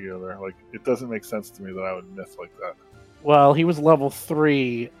this magic user. Like, it doesn't make sense to me that I would miss like that. Well, he was level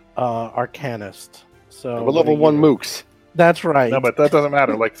 3 Arcanist. So We're level 1 mooks. That's right. No, but that doesn't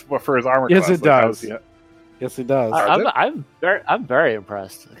matter. Like, for his armor Yes, class, it like, how does. is he- Yes, he does. I'm very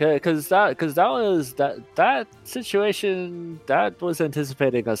impressed because that was that situation that was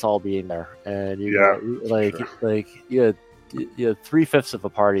anticipating us all being there, and you Yeah, like sure. like you had 3/5 of a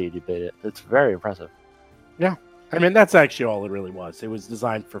party and you beat it. It's very impressive. I mean, that's actually all it really was. It was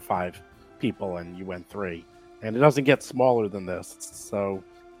designed for 5 people, and you went 3. And it doesn't get smaller than this. So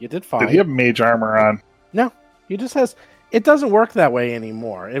you did fine. Did he have mage armor on? He just has. It doesn't work that way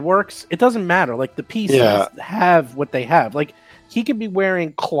anymore. It works. It doesn't matter. Like the pieces Yeah. have what they have. Like he could be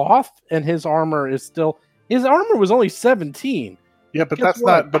wearing cloth, and his armor is still. His armor was only 17. Yeah, but Guess that's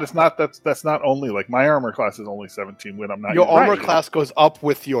what? not. But it's not. That's not only like my armor class is only 17 when I'm not. Your using armor it. class goes up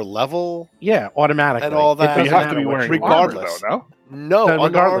with your level. Yeah, automatically. And all It that. But you doesn't have to be matter which wearing one. regardless. armor, though. No. No, No,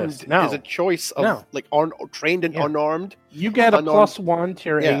 regardless, unarmed no. is a choice of No. like trained and Yeah. unarmed. You get a Unarmed. +1 to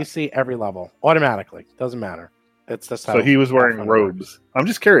your Yeah. AC every level automatically. Doesn't matter. It's just how. So he was wearing Pathfinder works. robes. I'm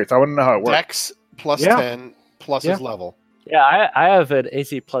just curious. I want to know how it works. Dex plus Yeah. 10 plus his level. Yeah, I have an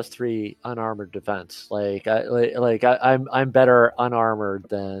AC +3 unarmored defense. I'm better unarmored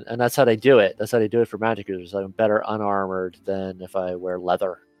than, and that's how they do it. That's how they do it for magic users. I'm better unarmored than if I wear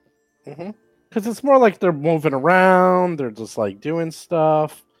leather. Because it's more like they're moving around, they're just like doing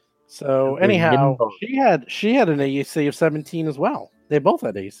stuff. So They're anyhow, nimble. she had an AC of 17 as well. They both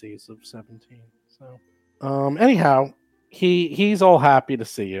had ACs of 17. So anyhow, he's all happy to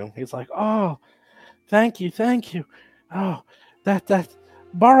see you. He's like, oh, thank you. Oh, that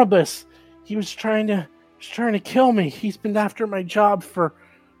Barabbas, he was trying to kill me. He's been after my job for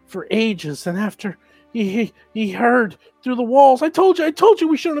ages, and after he heard through the walls. I told you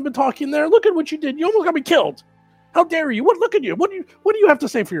we shouldn't have been talking there. Look at what you did. You almost got me killed. How dare you? Look at you. What do you have to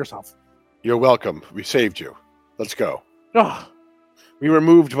say for yourself? You're welcome. We saved you. Let's go. Oh, We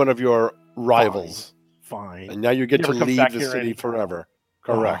removed one of your rivals, fine. and now you get Never to comes leave back the here city anytime. forever.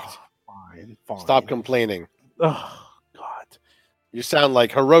 Correct. Oh, fine. Stop complaining. Oh, God. You sound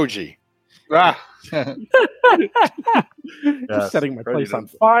like Hiroji. Ah. Just setting my Brody place on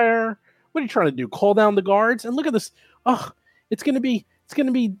does. fire. What are you trying to do? Call down the guards? And look at this. Oh, it's gonna be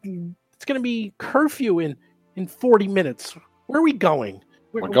curfew in 40 minutes. Where are we going?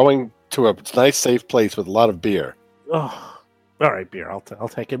 We're going to a nice, safe place with a lot of beer. Oh, all right, beer. I'll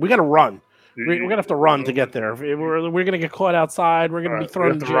take it. We got to run. We're gonna have to run to get there. We're gonna get caught outside. We're gonna be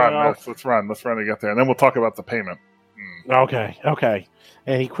thrown in we have jail. to run. Let's run to get there, and then we'll talk about the payment. Okay.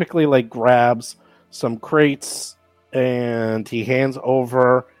 And he quickly grabs some crates and he hands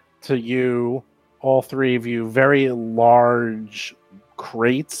over to you, all three of you, very large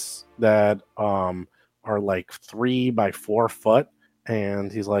crates that are 3 by 4 foot.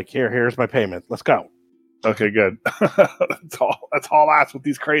 And he's like, here's my payment. Let's go. Okay, good. That's all I asked with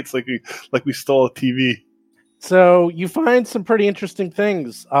these crates, like we stole a TV. So you find some pretty interesting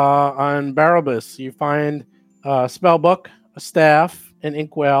things on Barabas. You find a spell book, a staff, an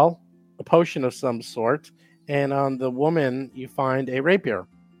inkwell, a potion of some sort, and on the woman you find a rapier.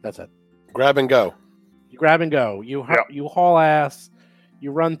 That's it. Grab and go. You grab and go. You haul ass.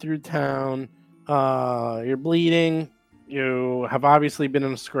 You run through town. You're bleeding. You have obviously been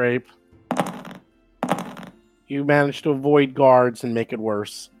in a scrape. You manage to avoid guards and make it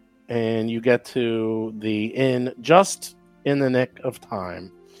worse. And you get to the inn just in the nick of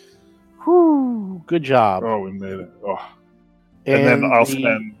time. Whew, good job. Oh, we made it. Oh. And then I'll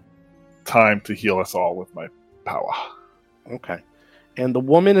spend time to heal us all with my power. Okay. And the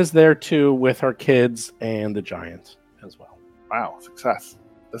woman is there too with her kids and the giant as well. Wow, success.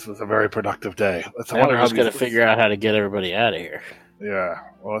 This was a very productive day. I wonder how he's going to figure out how to get everybody out of here. Yeah.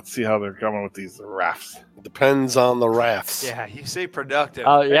 Well, let's see how they're coming with these rafts. Depends on the rafts. Yeah, you say productive.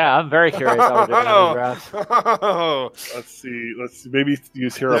 Oh, yeah, I'm very curious how we're doing on the rafts. Let's see. Maybe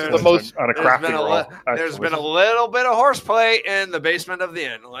use hero There's points on a crafting roll. There's been a little bit of horseplay in the basement of the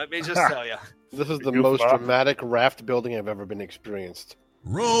inn. Let me just tell you. This is the most dramatic raft building I've ever been experienced.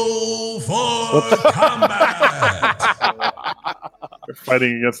 Roll for combat. They're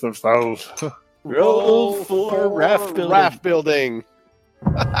fighting against themselves. Roll for raft building.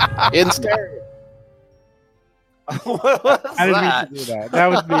 In stereo. What was I didn't that? mean to do that. That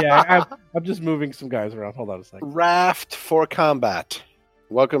was me. I'm just moving some guys around. Hold on a second. Raft for combat.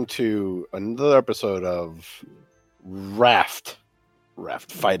 Welcome to another episode of Raft.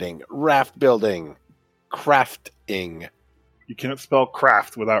 Raft fighting. Raft building. Crafting. You can't spell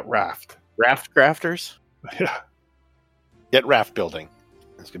craft without raft. Raft crafters? Yeah. Get raft building.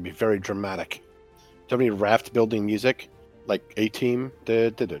 It's going to be very dramatic. Do you have any raft building music? Like A-Team?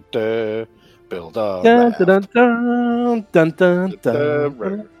 Build a Dun, raft. dun, dun, dun, dun,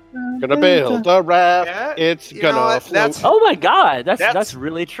 dun. Gonna build a raft. Yeah, It's you know gonna what? float. That's- Oh my god, That's- that's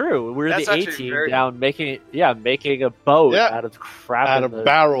really true. We're that's the actually A-team very- down making a boat Yeah. out of crap. out of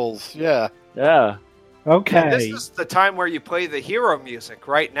barrels. Yeah. Yeah. Okay. This is the time where you play the hero music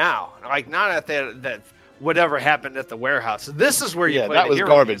right now. Like, not at that whatever happened at the warehouse. This is where you Yeah, play that the was hero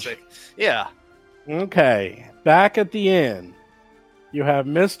garbage. music. Yeah. Okay, back at the inn, you have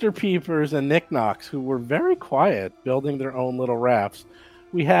Mr. Peepers and Nick Knox, who were very quiet, building their own little rafts.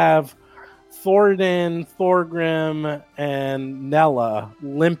 We have Thornton, Thorgrim, and Nella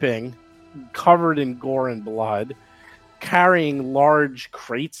limping, covered in gore and blood, carrying large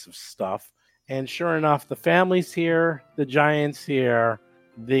crates of stuff. And sure enough, the family's here, the giant's here,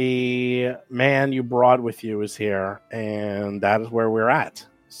 the man you brought with you is here, and that is where we're at.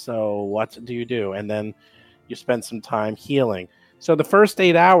 So what do you do? And then you spend some time healing. So the first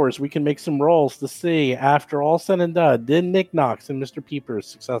 8 hours, we can make some rolls to see, after all said and done, did Nick Knox and Mr. Peepers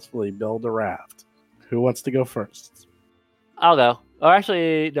successfully build a raft? Who wants to go first? I'll go. Or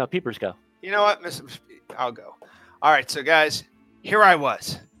actually, no, Peepers go. You know what, I'll go. All right, so guys, here I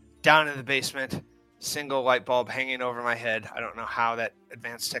was, down in the basement, single light bulb hanging over my head. I don't know how that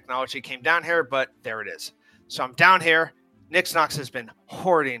advanced technology came down here, but there it is. So I'm down here. Nick Knox has been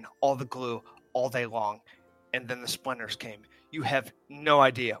hoarding all the glue all day long, and then the splinters came. You have no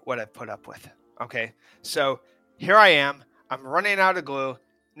idea what I've put up with. Okay, so here I am. I'm running out of glue.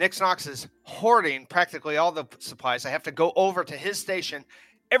 Nick Knox is hoarding practically all the supplies. I have to go over to his station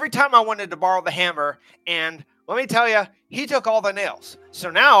every time I wanted to borrow the hammer, and let me tell you, he took all the nails. So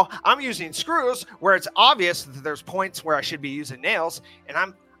now I'm using screws where it's obvious that there's points where I should be using nails, and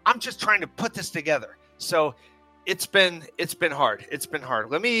I'm just trying to put this together. So it's been hard. It's been hard.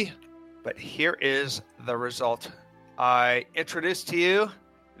 But here is the result. I introduce to you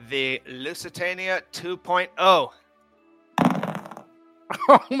the Lusitania 2.0.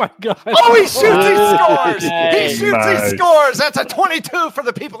 Oh my god. Oh, he shoots, he scores! He shoots, he Nice. scores! That's a 22 for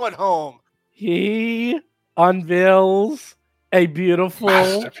the people at home. He unveils a beautiful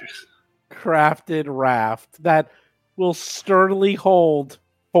Masterpiece. crafted raft that will sturdily hold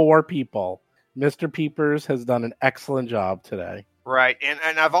 4 people. Mr. Peepers has done an excellent job today. Right, and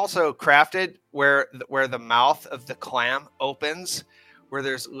I've also crafted where the mouth of the clam opens, where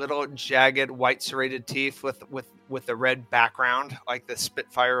there's little jagged white serrated teeth with the red background, like the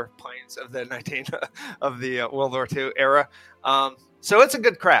Spitfire planes of the World War II era. So it's a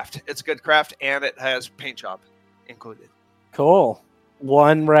good craft. It's a good craft, and it has paint job included. Cool.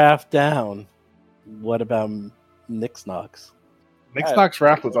 One raft down. What about Nixnox? Nixnox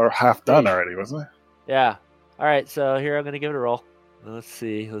raft was half done already, wasn't it? Yeah. All right. So here I'm gonna give it a roll. Let's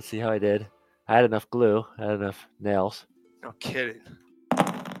see. Let's see how I did. I had enough glue. I had enough nails. No kidding.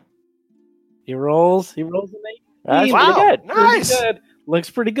 He rolls an 8. That's Wow, pretty good. nice. Pretty good. Looks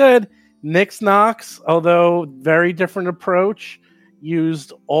pretty good. Nixnox, although very different approach,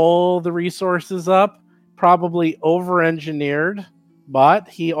 used all the resources up, probably over-engineered, but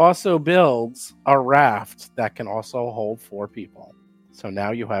he also builds a raft that can also hold 4 people. So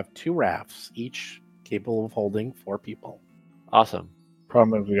now you have 2 rafts, each capable of holding 4 people. Awesome.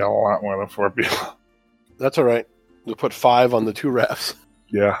 Problem is we got a lot more than 4 people. That's all right. We'll put 5 on the 2 rafts.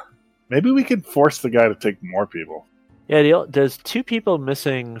 Yeah. Maybe we could force the guy to take more people. Yeah. There's 2 people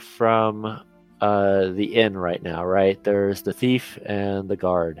missing from the inn right now, right? There's the thief and the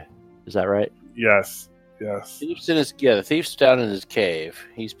guard. Is that right? Yes. The thief's down in his cave.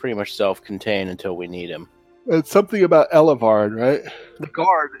 He's pretty much self-contained until we need him. It's something about Elevard, right? The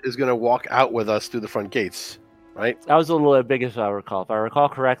guard is going to walk out with us through the front gates, right? That was a little bit big, if I recall. If I recall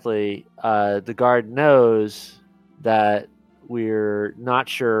correctly, the guard knows that we're not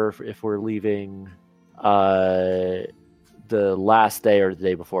sure if we're leaving the last day or the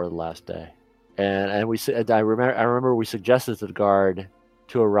day before the last day, and I remember we suggested to the guard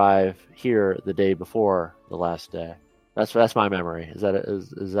to arrive here the day before the last day. That's my memory. Is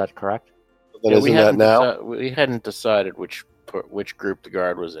that correct? We hadn't decided which group the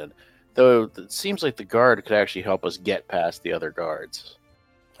guard was in, though. It seems like the guard could actually help us get past the other guards.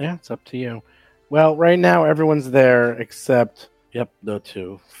 Yeah, it's up to you. Well, right now everyone's there except, the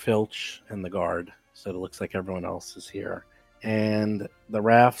 2, Filch and the guard. So it looks like everyone else is here. And the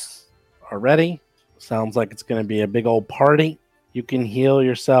rafts are ready. Sounds like it's going to be a big old party. You can heal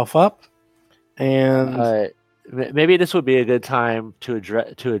yourself up. And maybe this would be a good time to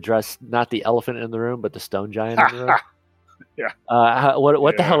address not the elephant in the room, but the stone giant in the room. Yeah.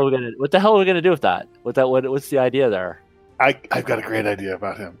 What the hell are we gonna do with that? What's the idea there? I've got a great idea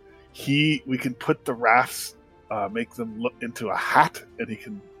about him. We can put the rafts, make them look into a hat, and he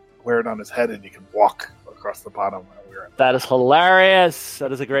can wear it on his head, and he can walk across the bottom. That is hilarious.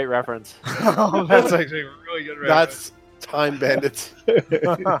 That is a great reference. Oh, that's actually a really good reference. That's Time Bandits.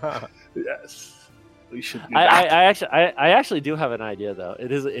 Yes, we should. I actually do have an idea though.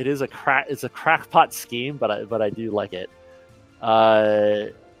 It's a crackpot scheme, but I do like it.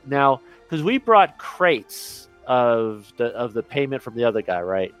 Now, because we brought crates of the payment from the other guy,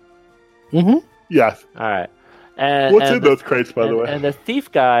 right? Mm-hmm. Yes. All right. And what's in those crates, by the way? And the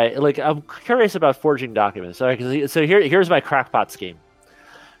thief guy, I'm curious about forging documents. So here's my crackpot scheme.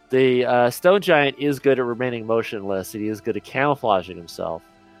 The stone giant is good at remaining motionless, and he is good at camouflaging himself.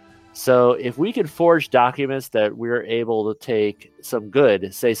 So if we can forge documents that we're able to take some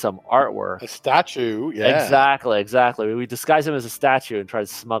good, say some artwork. A statue, yeah. Exactly. We disguise him as a statue and try to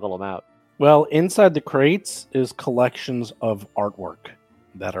smuggle him out. Well, inside the crates is collections of artwork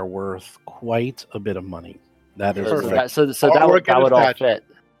that are worth quite a bit of money. That is perfect. So that would all fit.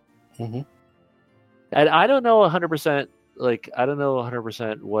 Mm-hmm. And I don't know 100%. I don't know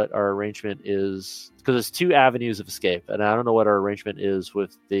 100% what our arrangement is, because there's 2 avenues of escape, and I don't know what our arrangement is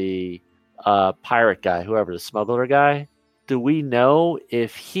with the pirate guy, whoever, the smuggler guy. Do we know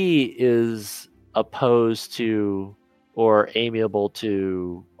if he is opposed to or amiable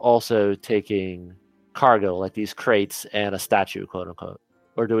to also taking cargo, like these crates and a statue, quote unquote?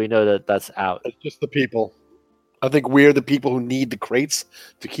 Or do we know that that's out? It's just the people. I think we're the people who need the crates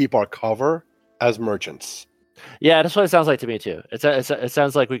to keep our cover as merchants. Yeah, that's what it sounds like to me too. It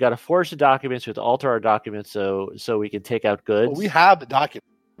sounds like we got to forge the documents, we have to alter our documents so we can take out goods. Well, we have the document.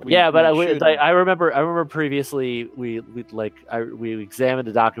 I remember previously we examined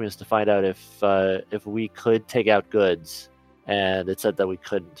the documents to find out if we could take out goods, and it said that we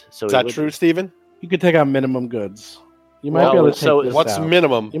couldn't. So is that true, Stephen? You could take out minimum goods. You might be able to take this what's out.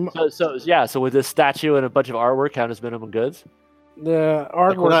 minimum? So with this statue and a bunch of artwork count as minimum goods? The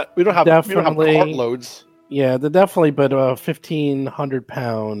artwork we don't have cartloads. Yeah, definitely, but a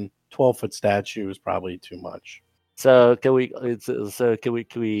 1,500-pound, 12-foot statue is probably too much. So can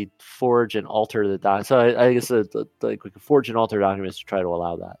we forge and alter the doc? So I guess we can forge and alter documents to try to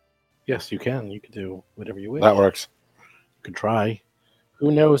allow that. Yes, you can. You can do whatever you wish. That works. You can try.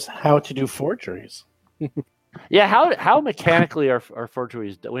 Who knows how to do forgeries? Yeah, how mechanically are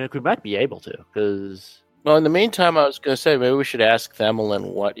forgeries? We might be able to, because. Well, in the meantime, I was going to say maybe we should ask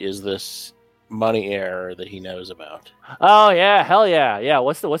Themelin what is this money error that he knows about. Oh yeah, hell yeah.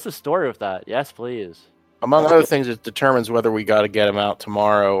 What's the story with that? Yes, please. Among other things, it determines whether we got to get him out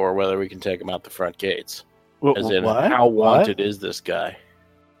tomorrow or whether we can take him out the front gates. As in, what? how What? wanted is this guy?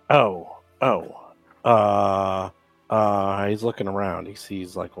 He's looking around. He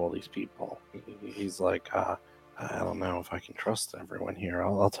sees like all these people. He's like, I don't know if I can trust everyone here.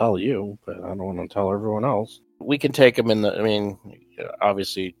 I'll tell you, but I don't want to tell everyone else. We can take him in the. I mean,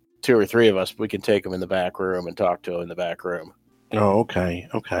 obviously, 2 or 3 of us. We can take him in the back room and talk to him in the back room. Oh,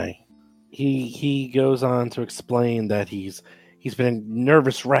 okay. He goes on to explain that he's been in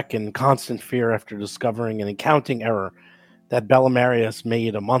nervous wreck and constant fear after discovering an accounting error that Belimarius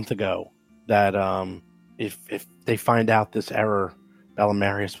made a month ago. That if they find out this error,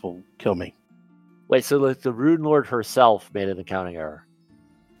 Belimarius will kill me. Wait, so like the Rune Lord herself made an accounting error?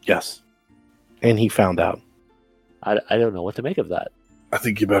 Yes, and he found out. I don't know what to make of that. I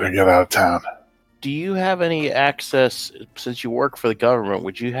think you better get out of town. Do you have any access, since you work for the government,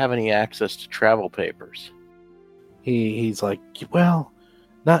 would you have any access to travel papers? He's like, well,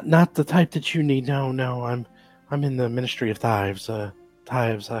 not the type that you need. No, I'm in the Ministry of Tithes.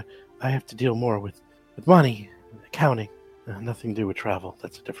 Tithes. I have to deal more with money, accounting. Nothing to do with travel.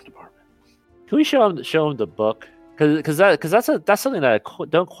 That's a different department. Can we show him the book? Because that's something that I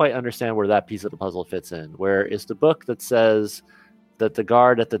don't quite understand where that piece of the puzzle fits in. Where is the book that says that the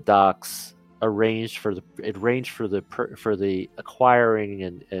guard at the docks arranged for the acquiring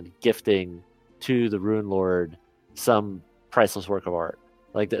and gifting to the Rune Lord some priceless work of art,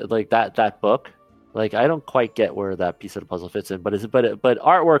 like that book. Like, I don't quite get where that piece of the puzzle fits in, but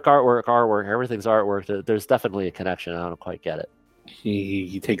artwork, everything's artwork. There's definitely a connection. I don't quite get it.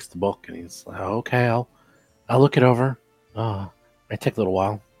 He takes the book and he's like, okay, I'll look it over. Might take a little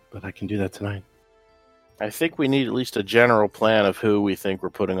while, but I can do that tonight. I think we need at least a general plan of who we think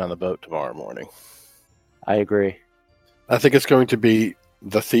we're putting on the boat tomorrow morning. I agree. I think it's going to be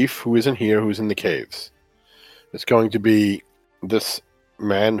the thief who isn't here, who's in the caves. It's going to be this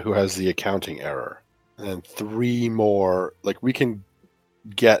man who has the accounting error. And 3 more. Like, we can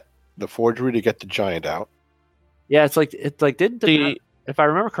get the forgery to get the giant out. Yeah, it's like if I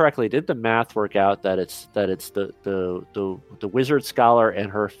remember correctly, did the math work out that it's the wizard scholar and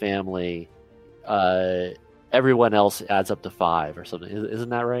her family, everyone else adds up to 5 or something? Isn't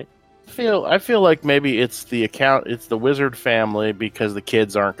that right? I feel like maybe it's the wizard family because the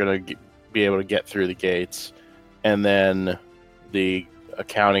kids aren't going to be able to get through the gates, and then the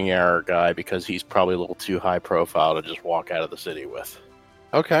accounting error guy because he's probably a little too high profile to just walk out of the city with.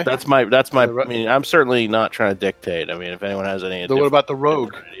 Okay. That's my. I mean, I'm certainly not trying to dictate. I mean, if anyone has any. What about the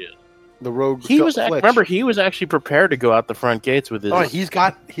rogue? Ideas. The rogue. He was. Remember, he was actually prepared to go out the front gates with his. Oh, he's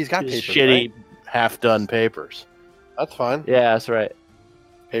got his papers, shitty, right? half-done papers. That's fine. Yeah, that's right.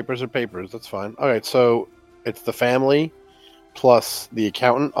 Papers are papers. That's fine. All right, so it's the family plus the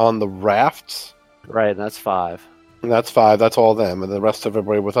accountant on the rafts. Right, and that's 5. And that's 5. That's all them, and the rest of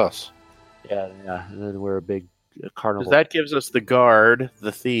everybody with us. Yeah. And then we're a big carnival. That gives us the guard,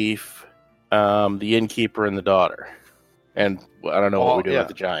 the thief, the innkeeper, and the daughter. And I don't know what we do with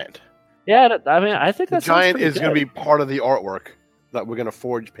the giant. Yeah, I mean, I think The that giant is going to be part of the artwork that we're going to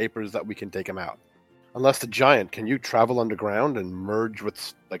forge papers that we can take him out. Unless the giant, can you travel underground and merge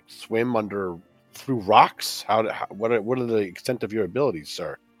with, like, swim through rocks? What are the extent of your abilities,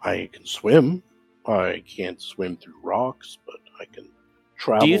 sir? I can swim. I can't swim through rocks, but I can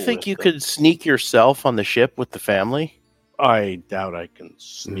travel. Do you think you could sneak yourself on the ship with the family? I doubt I can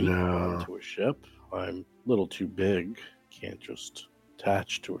sneak onto a ship. I'm a little too big. Can't just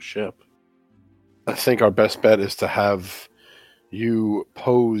attach to a ship. I think our best bet is to have you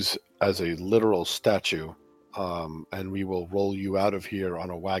pose as a literal statue, and we will roll you out of here on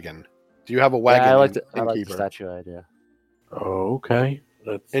a wagon. Do you have a wagon? Yeah, I like the statue idea. Oh, okay.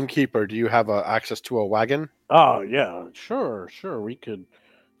 Innkeeper, do you have access to a wagon? Oh, yeah, sure. We could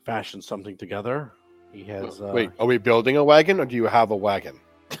fashion something together. He has. Wait, are we building a wagon, or do you have a wagon?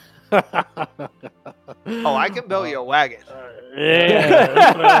 Oh, I can build you a wagon.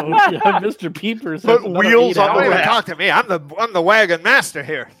 Mr. Peepers. Put wheels on Don't the even raft. talk to me. I'm the wagon master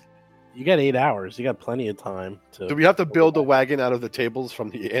here. You got 8 hours. You got plenty of time to. Do we have to build a wagon out of the tables from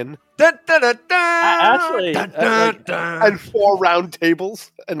the inn? Actually, And 4 round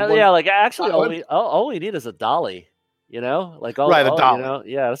tables? And yeah, like actually, all we need is a dolly. You know, like a dolly. You know,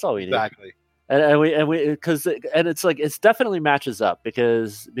 yeah, that's all we need. Exactly. And it's like it's definitely matches up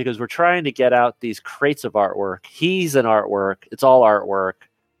because we're trying to get out these crates of artwork. He's an artwork. It's all artwork.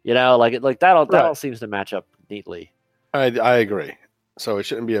 You know, that all seems to match up neatly. I agree. So it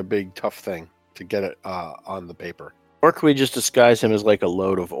shouldn't be a big tough thing to get it on the paper. Or could we just disguise him as like a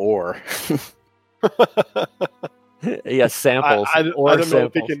load of ore? Yeah, samples. I don't know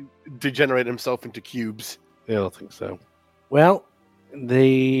if he can degenerate himself into cubes. I don't think so. Well,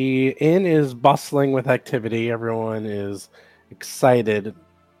 The inn is bustling with activity. Everyone is excited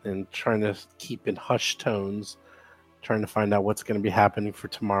and trying to keep in hushed tones, trying to find out what's going to be happening for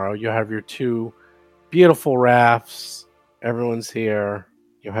tomorrow. You have your 2 beautiful rafts. Everyone's here.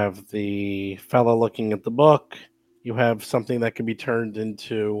 You have the fella looking at the book. You have something that can be turned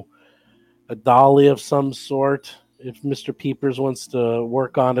into a dolly of some sort. If Mr. Peepers wants to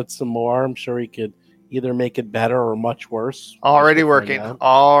work on it some more, I'm sure he could either make it better or much worse. Already working.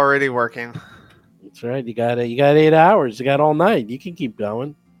 Already working. That's right. You got 8 hours. You got all night. You can keep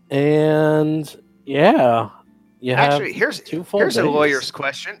going. And yeah, you Actually, have here's 2 full here's a days. lawyer's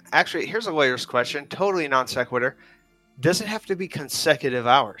question. Actually, here's a lawyer's question. Totally non sequitur. Does it have to be consecutive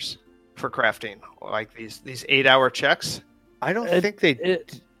hours for crafting, like these 8-hour checks? I don't think they.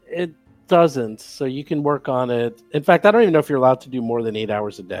 It doesn't. So you can work on it. In fact, I don't even know if you're allowed to do more than 8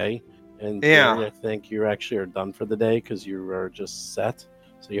 hours a day. And Yeah. I think you actually are done for the day because you are just set.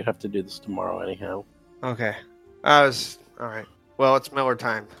 So you have to do this tomorrow anyhow. Okay. I was all right. Well, it's Miller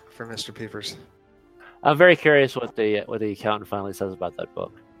time for Mr. Peepers. I'm very curious what the accountant finally says about that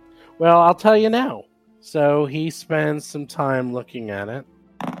book. Well, I'll tell you now. So he spends some time looking at it.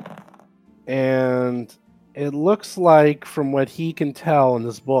 And it looks like, from what he can tell in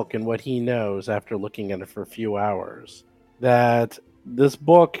this book and what he knows after looking at it for a few hours, that this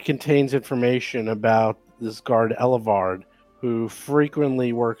book contains information about this guard Elevard, who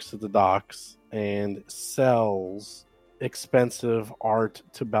frequently works at the docks and sells expensive art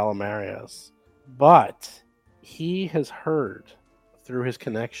to Belimarius. But he has heard through his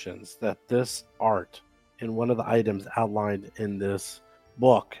connections that this art and one of the items outlined in this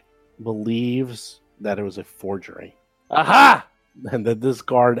book believes that it was a forgery. Aha! And that this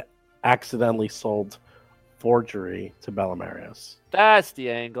guard accidentally sold forgery to Belimarius. That's the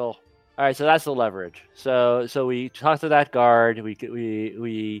angle. All right, so that's the leverage. So we talk to that guard.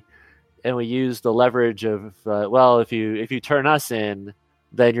 We use the leverage of if you turn us in,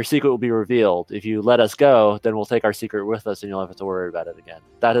 then your secret will be revealed. If you let us go, then we'll take our secret with us, and you'll have to worry about it again.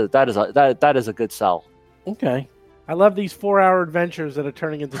 That is a good sell. Okay. I love these 4-hour adventures that are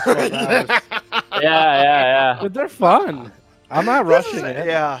turning into 12 hours. Yeah. But they're fun. I'm not rushing it.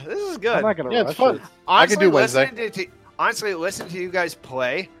 Yeah, this is good. I'm not going to Yeah, rush it's fun. it. I can do Wednesday. Honestly, listening to you guys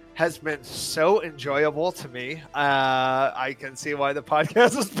play has been so enjoyable to me. I can see why the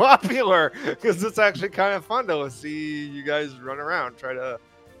podcast is popular, because it's actually kind of fun to see you guys run around, try to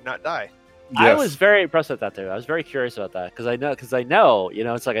not die. I was very impressed with that too. I was very curious about that because I know,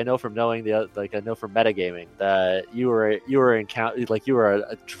 it's like I know from knowing I know from metagaming that you were a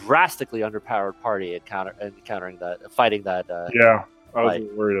drastically underpowered party encountering that, fighting that. Yeah, I was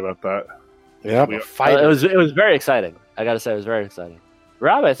fight. worried about that. Yeah. It was very exciting. I got to say, it was very exciting.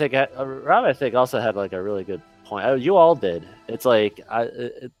 Rob, I think also had like a really good point. You all did. It's like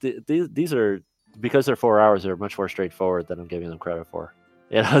these are, because they're 4 hours, they're much more straightforward than I'm giving them credit for.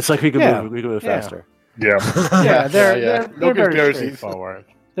 It's like we can move faster. Yeah. Yeah, they're No very conspiracies. straightforward.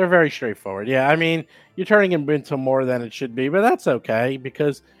 They're very straightforward. Yeah, I mean, you're turning them into more than it should be, but that's okay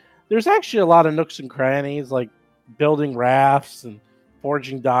because there's actually a lot of nooks and crannies, like building rafts and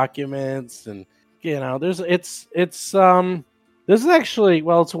forging documents, and this is actually,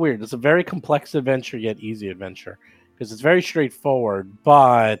 well, it's weird. It's a very complex adventure yet easy adventure because it's very straightforward,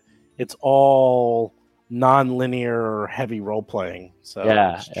 but it's all non-linear heavy role playing, so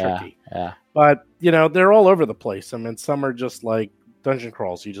it's tricky. Yeah. But they're all over the place. I mean, some are just like dungeon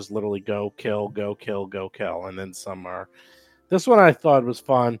crawls. You just literally go kill, go kill, go kill, and then some are. This one I thought was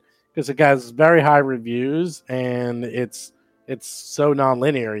fun because it has very high reviews and it's so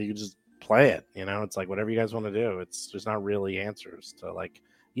non-linear. You just play it. It's like whatever you guys want to do. There's not really answers to like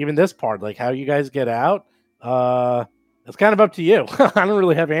even this part, like how you guys get out. It's kind of up to you. I don't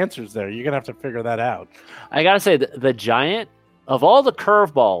really have answers there. You're going to have to figure that out. I got to say, the giant, of all the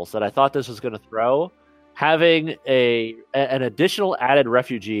curveballs that I thought this was going to throw, having an additional added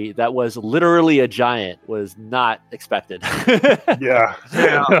refugee that was literally a giant was not expected. Yeah.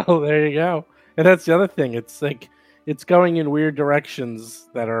 Well, there you go. And that's the other thing. It's like it's going in weird directions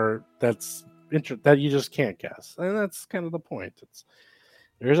that you just can't guess. And that's kind of the point.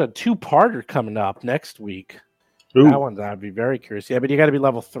 There's a 2-parter coming up next week. Ooh. That one I'd be very curious. Yeah, but you got to be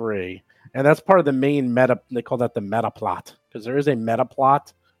level 3, and that's part of the main meta. They call that the meta plot because there is a meta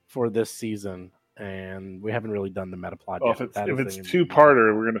plot for this season, and we haven't really done the meta plot Well, yet. if it's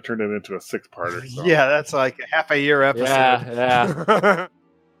 2-parter, we're going to turn it into a 6-parter. So. Yeah, that's like a half a year episode. Yeah.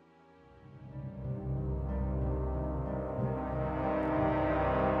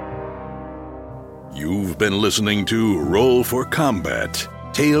 You've been listening to Roll for Combat,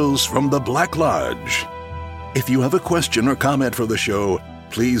 Tales from the Black Lodge. If you have a question or comment for the show,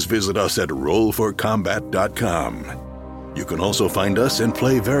 please visit us at rollforcombat.com. You can also find us and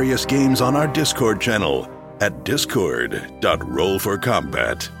play various games on our Discord channel at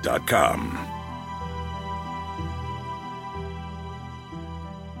discord.rollforcombat.com.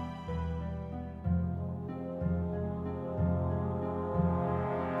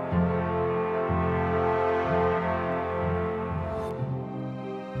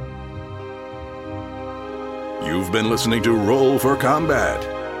 You've been listening to Roll for Combat.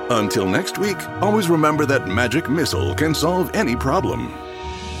 Until next week, always remember that Magic Missile can solve any problem.